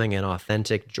overwhelming and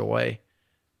authentic joy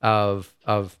of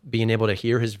being able to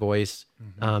hear his voice,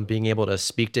 being able to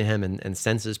speak to him and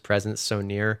sense his presence so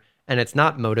near. And it's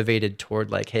not motivated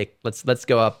toward like, hey, let's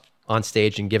go up on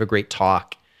stage and give a great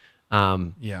talk.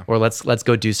 Or let's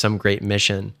go do some great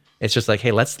mission. It's just like,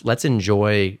 hey, let's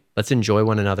enjoy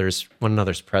one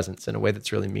another's presence in a way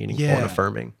that's really meaningful and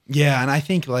affirming. Yeah, and I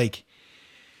think like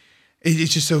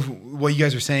it's just so what you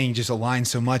guys are saying just aligns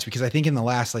so much, because I think in the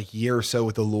last like year or so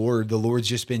with the Lord's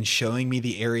just been showing me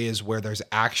the areas where there's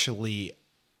actually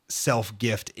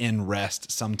self-gift in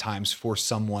rest sometimes for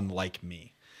someone like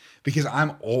me, because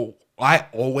I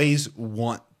always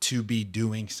want to be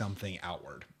doing something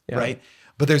outward, right?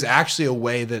 But there's actually a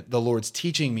way that the Lord's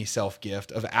teaching me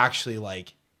self-gift of actually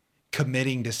like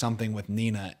committing to something with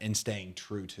Nina and staying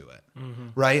true to it,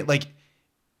 right? Like,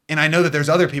 and I know that there's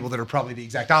other people that are probably the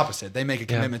exact opposite. They make a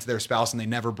commitment to their spouse and they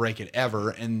never break it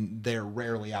ever, and they're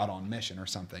rarely out on mission or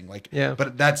something. Like,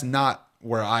 but that's not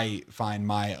where I find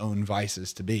my own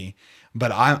vices to be.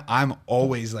 But I'm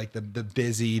always like the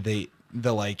busy,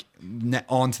 the like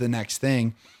on to the next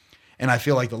thing. And I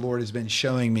feel like the Lord has been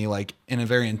showing me, like, in a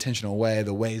very intentional way,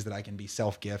 the ways that I can be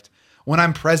self-gift when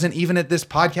I'm present, even at this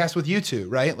podcast with you two,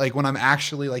 right? Like when I'm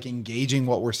actually like engaging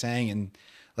what we're saying and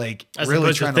like As really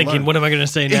opposed trying to thinking, to learn. what am I going to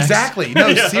say next? Exactly.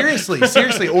 No,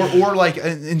 seriously. Or like,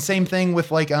 and same thing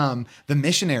with like the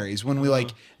missionaries, when we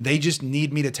like, they just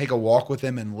need me to take a walk with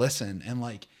them and listen. And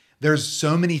like, there's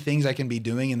so many things I can be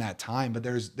doing in that time, but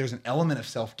there's an element of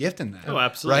self-gift in that. Oh,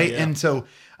 absolutely. Right. Yeah. And so,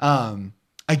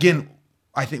 again,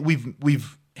 I think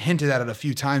we've hinted at it a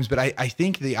few times, but I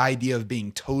think the idea of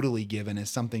being totally given is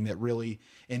something that really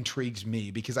intrigues me,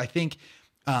 because I think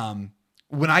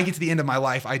when I get to the end of my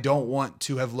life, I don't want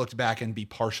to have looked back and be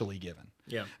partially given.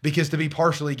 Yeah. Because to be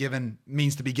partially given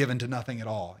means to be given to nothing at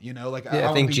all. You know, like I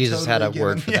wanna think be Jesus had a totally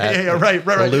word for given. that. Yeah, right.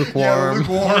 The lukewarm. Yeah,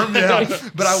 lukewarm. Yeah.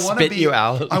 But I want to Spit be. you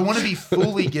out. I want to be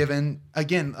fully given.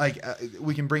 Again, like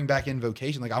we can bring back in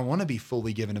vocation. Like I want to be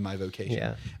fully given to my vocation.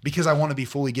 Yeah. Because I want to be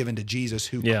fully given to Jesus,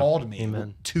 who Yeah. called me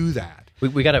Amen. to that.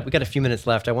 We got a few minutes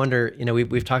left. I wonder,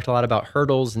 we've talked a lot about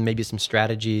hurdles and maybe some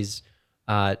strategies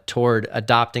toward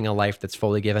adopting a life that's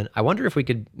fully given. I wonder if we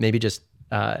could maybe just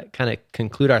kind of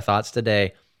conclude our thoughts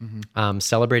today,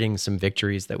 celebrating some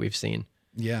victories that we've seen.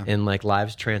 Yeah. In like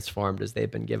lives transformed as they've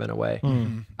been given away.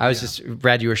 I was just,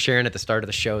 Brad, you were sharing at the start of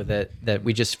the show that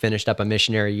we just finished up a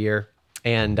missionary year,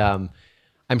 and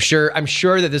I'm sure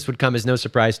that this would come as no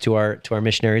surprise to our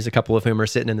missionaries, a couple of whom are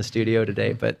sitting in the studio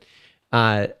today, but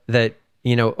that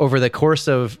over the course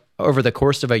of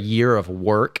a year of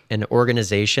work and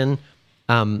organization,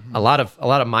 a lot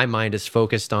of my mind is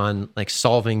focused on like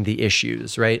solving the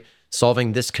issues, right?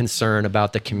 Solving this concern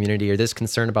about the community or this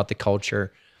concern about the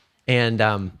culture. And,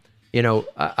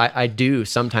 I do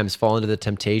sometimes fall into the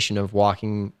temptation of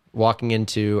walking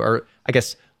into, or I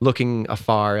guess looking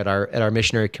afar at our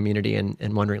missionary community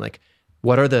and wondering like,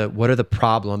 what are the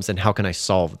problems and how can I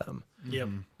solve them? Yep.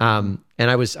 And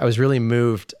I was really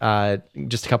moved.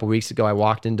 Just a couple of weeks ago, I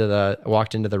walked into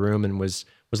the room and was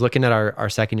looking at our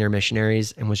second year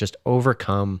missionaries and was just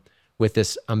overcome with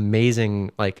this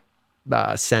amazing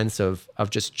sense of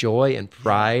just joy and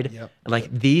pride. Yep. And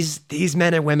like these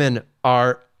men and women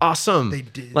are awesome. They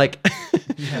did. Like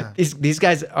Yeah. these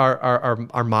guys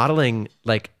are modeling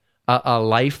like a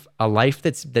life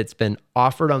that's been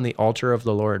offered on the altar of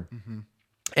the Lord.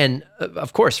 And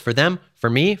of course, for them, for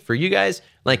me, for you guys,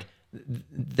 like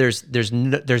there's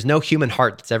no human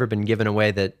heart that's ever been given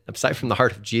away that, aside from the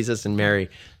heart of Jesus and Mary,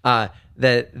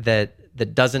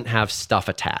 that doesn't have stuff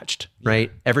attached,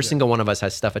 right? Every single one of us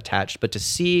has stuff attached, but to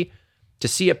see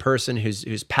a person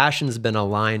whose passion's been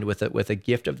aligned with a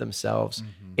gift of themselves,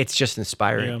 it's just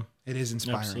inspiring. Yeah. It is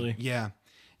inspiring. Absolutely. Yeah.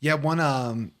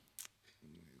 One,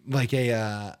 like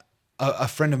a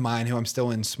friend of mine who I'm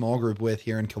still in small group with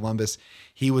here in Columbus,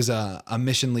 he was a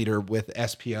mission leader with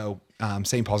SPO,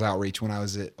 St. Paul's Outreach, when I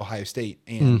was at Ohio State.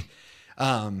 And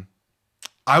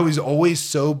I was always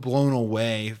so blown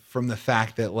away from the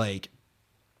fact that like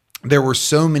there were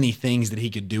so many things that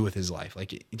he could do with his life.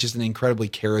 Like just an incredibly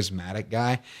charismatic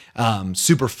guy,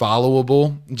 super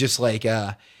followable, just like,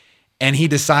 and he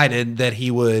decided that he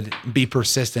would be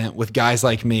persistent with guys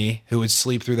like me who would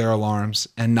sleep through their alarms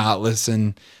and not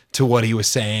listen to what he was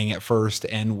saying at first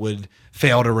and would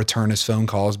fail to return his phone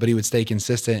calls, but he would stay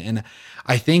consistent. And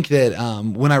I think that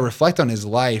when I reflect on his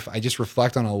life, I just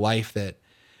reflect on a life that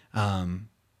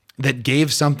that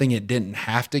gave something it didn't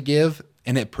have to give,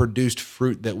 and it produced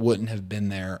fruit that wouldn't have been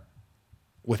there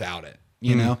without it,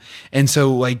 you know? And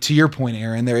so like to your point,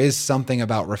 Aaron, there is something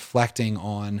about reflecting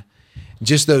on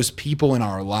just those people in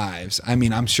our lives. I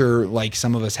mean, I'm sure like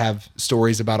some of us have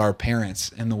stories about our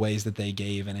parents and the ways that they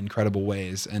gave in incredible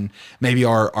ways. And maybe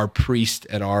our priest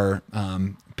at our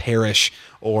parish,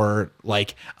 or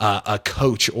like a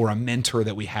coach or a mentor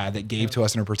that we had that gave to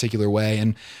us in a particular way.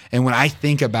 And when I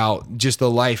think about just the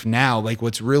life now, like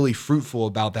what's really fruitful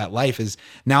about that life is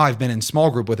now I've been in small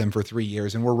group with him for 3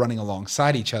 years and we're running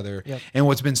alongside each other. Yep. And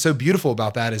what's been so beautiful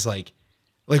about that is like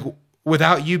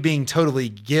without you being totally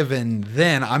given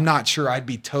then, I'm not sure I'd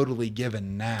be totally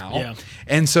given now. Yeah.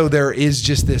 And so there is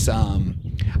just this,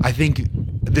 I think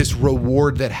this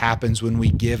reward that happens when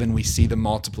we give and we see the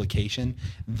multiplication,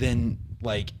 then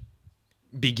like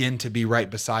begin to be right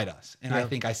beside us. And I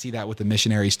think I see that with the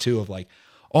missionaries too, of like,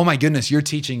 oh my goodness, you're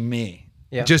teaching me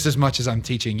just as much as I'm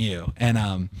teaching you.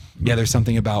 And there's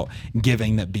something about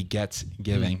giving that begets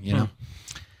giving, you know?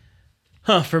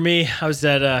 For me, I was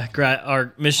at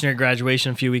our missionary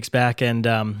graduation a few weeks back, and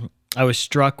I was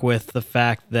struck with the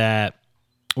fact that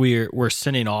we're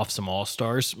sending off some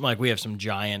all-stars. Like we have some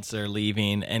giants that are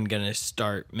leaving and going to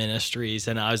start ministries,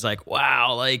 and I was like,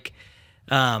 wow, like,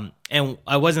 and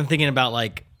I wasn't thinking about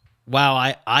like,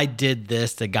 wow, I did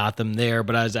this that got them there,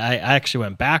 but I actually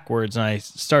went backwards and I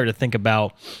started to think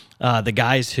about the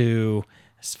guys who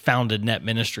founded Net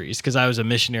Ministries, because I was a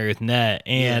missionary with Net,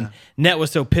 and Net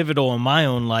was so pivotal in my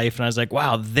own life, and I was like,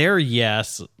 wow, their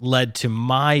yes led to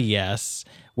my yes,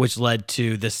 which led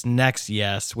to this next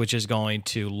yes, which is going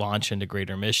to launch into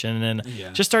Greater Mission. And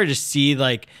just started to see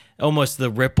like almost the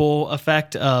ripple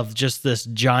effect of just this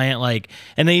giant, like,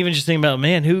 and then even just thinking about,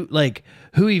 man,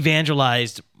 who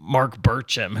evangelized Mark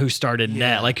Burcham, who started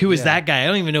Net? Like, who is that guy? I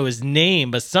don't even know his name,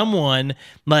 but someone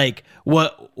like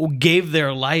what gave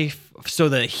their life so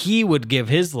that he would give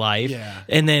his life.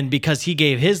 And then because he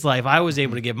gave his life, I was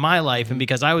able to give my life. And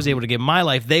because I was able to give my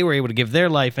life, they were able to give their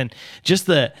life. And just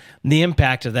the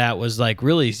impact of that was like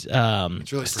really,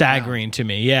 staggering to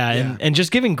me. And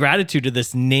just giving gratitude to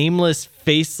this nameless,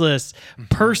 faceless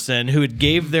person who had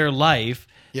gave their life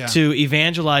to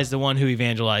evangelize the one who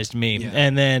evangelized me.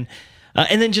 And then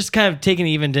just kind of taking it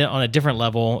even on a different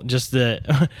level, just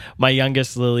my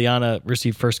youngest Liliana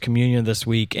received First Communion this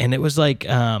week, and it was like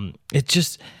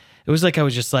it was like I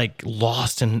was just like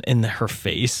lost in her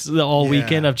face all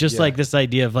weekend of just like this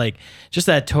idea of like just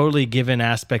that totally given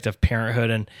aspect of parenthood,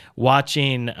 and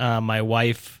watching my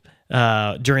wife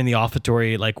during the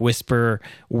offertory like whisper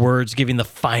words, giving the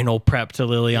final prep to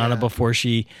Liliana before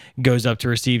she goes up to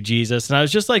receive Jesus. And I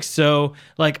was just like, so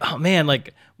like, oh man,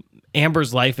 like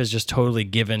Amber's life is just totally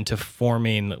given to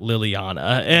forming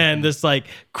Liliana, and this like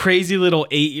crazy little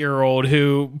 8-year-old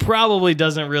who probably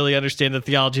doesn't really understand the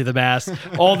theology of the Mass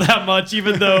all that much,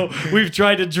 even though we've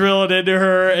tried to drill it into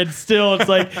her. And still, it's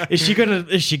like, is she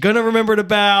gonna remember to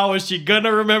bow? Is she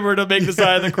gonna remember to make the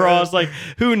sign of the cross? Like,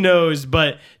 who knows?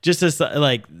 But just this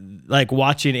like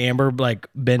watching Amber like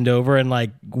bend over and like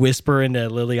whisper into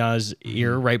Liliana's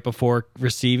ear right before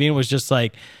receiving was just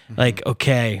like,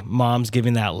 okay, mom's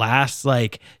giving that last,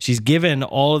 like she's given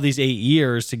all of these 8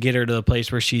 years to get her to the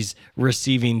place where she's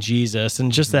receiving Jesus.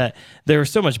 And just that there was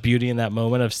so much beauty in that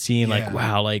moment of seeing like,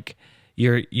 wow, like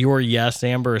your yes,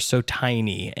 Amber, is so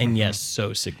tiny and yes,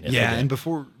 so significant. Yeah. And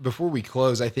before we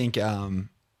close, I think, in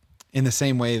the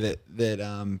same way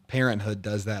that parenthood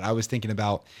does that, I was thinking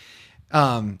about,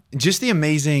 just the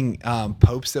amazing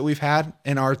popes that we've had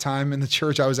in our time in the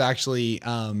church. I was actually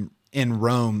in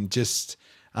Rome just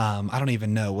I don't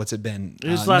even know, what's it been? It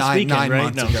was last weekend,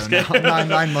 right? Months ago.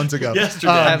 9 months ago.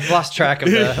 Yesterday. I've lost track of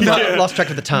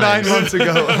the time. 9 months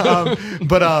ago.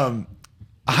 But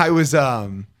I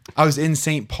was in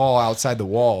St. Paul outside the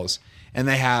walls, and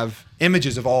they have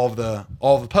images of all the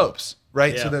popes,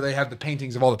 right? So that they have the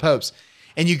paintings of all the popes,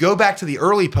 and you go back to the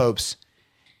early popes,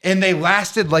 and they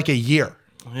lasted like a year.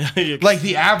 Like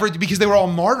the average, because they were all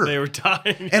martyred. They were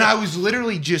dying. And I was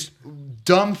literally just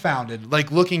dumbfounded,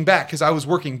 like looking back, because I was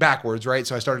working backwards, right?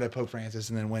 So I started at Pope Francis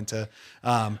and then went to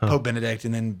Pope Benedict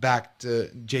and then back to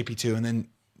JP2. And then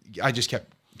I just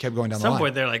kept going down the line. Some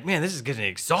point they're like, man, this is getting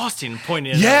exhausting.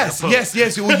 Pointing yes. Well,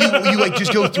 you like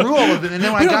just go through all of it. And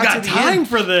then when I got to the time end,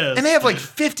 for this. And they have like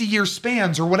 50-year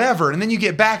spans or whatever. And then you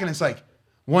get back and it's like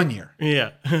 1 year.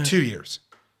 2 years.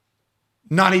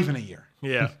 Not even a year.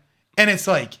 Yeah. And it's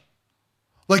like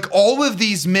all of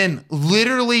these men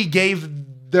literally gave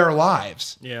their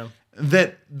lives. Yeah.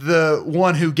 That the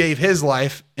one who gave his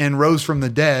life and rose from the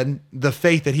dead, the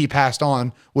faith that he passed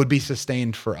on would be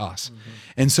sustained for us. Mm-hmm.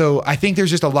 And so I think there's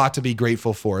just a lot to be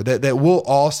grateful for, that we'll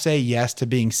all say yes to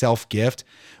being self-gift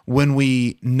when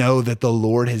we know that the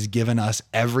Lord has given us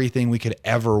everything we could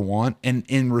ever want. And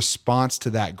in response to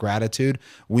that gratitude,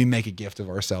 we make a gift of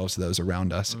ourselves to those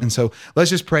around us. Mm-hmm. And so let's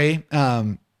just pray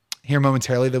here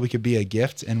momentarily that we could be a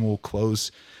gift, and we'll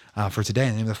close for today.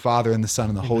 In the name of the Father and the Son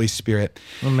and the Holy Spirit.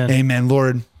 Amen. Amen.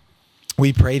 Lord,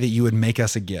 we pray that you would make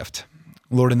us a gift.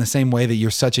 Lord, in the same way that you're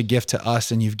such a gift to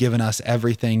us and you've given us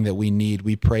everything that we need,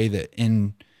 we pray that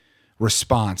in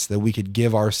response that we could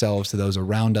give ourselves to those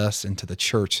around us and to the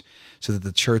church, so that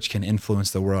the church can influence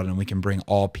the world and we can bring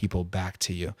all people back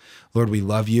to you. Lord, we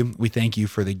love you. We thank you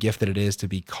for the gift that it is to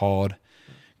be called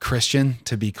Christian,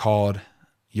 to be called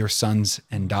your sons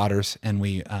and daughters, and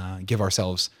we give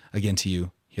ourselves again to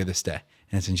you here this day.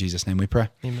 And it's in Jesus' name we pray.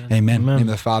 Amen. Amen. In the name of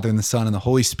the Father and the Son and the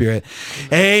Holy Spirit.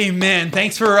 Amen.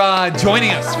 Thanks for joining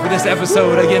us for this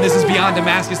episode. Again, this is Beyond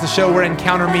Damascus, the show where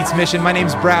Encounter meets mission. My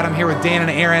name's Brad. I'm here with Dan and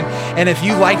Aaron. And if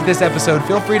you liked this episode,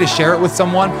 feel free to share it with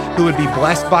someone who would be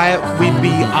blessed by it. We'd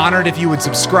be honored if you would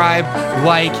subscribe,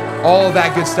 like, all of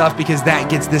that good stuff, because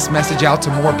that gets this message out to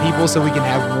more people so we can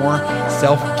have more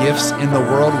self-gifts in the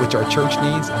world, which our church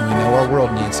needs and we know our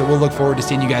world needs. So we'll look forward to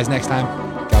seeing you guys next time.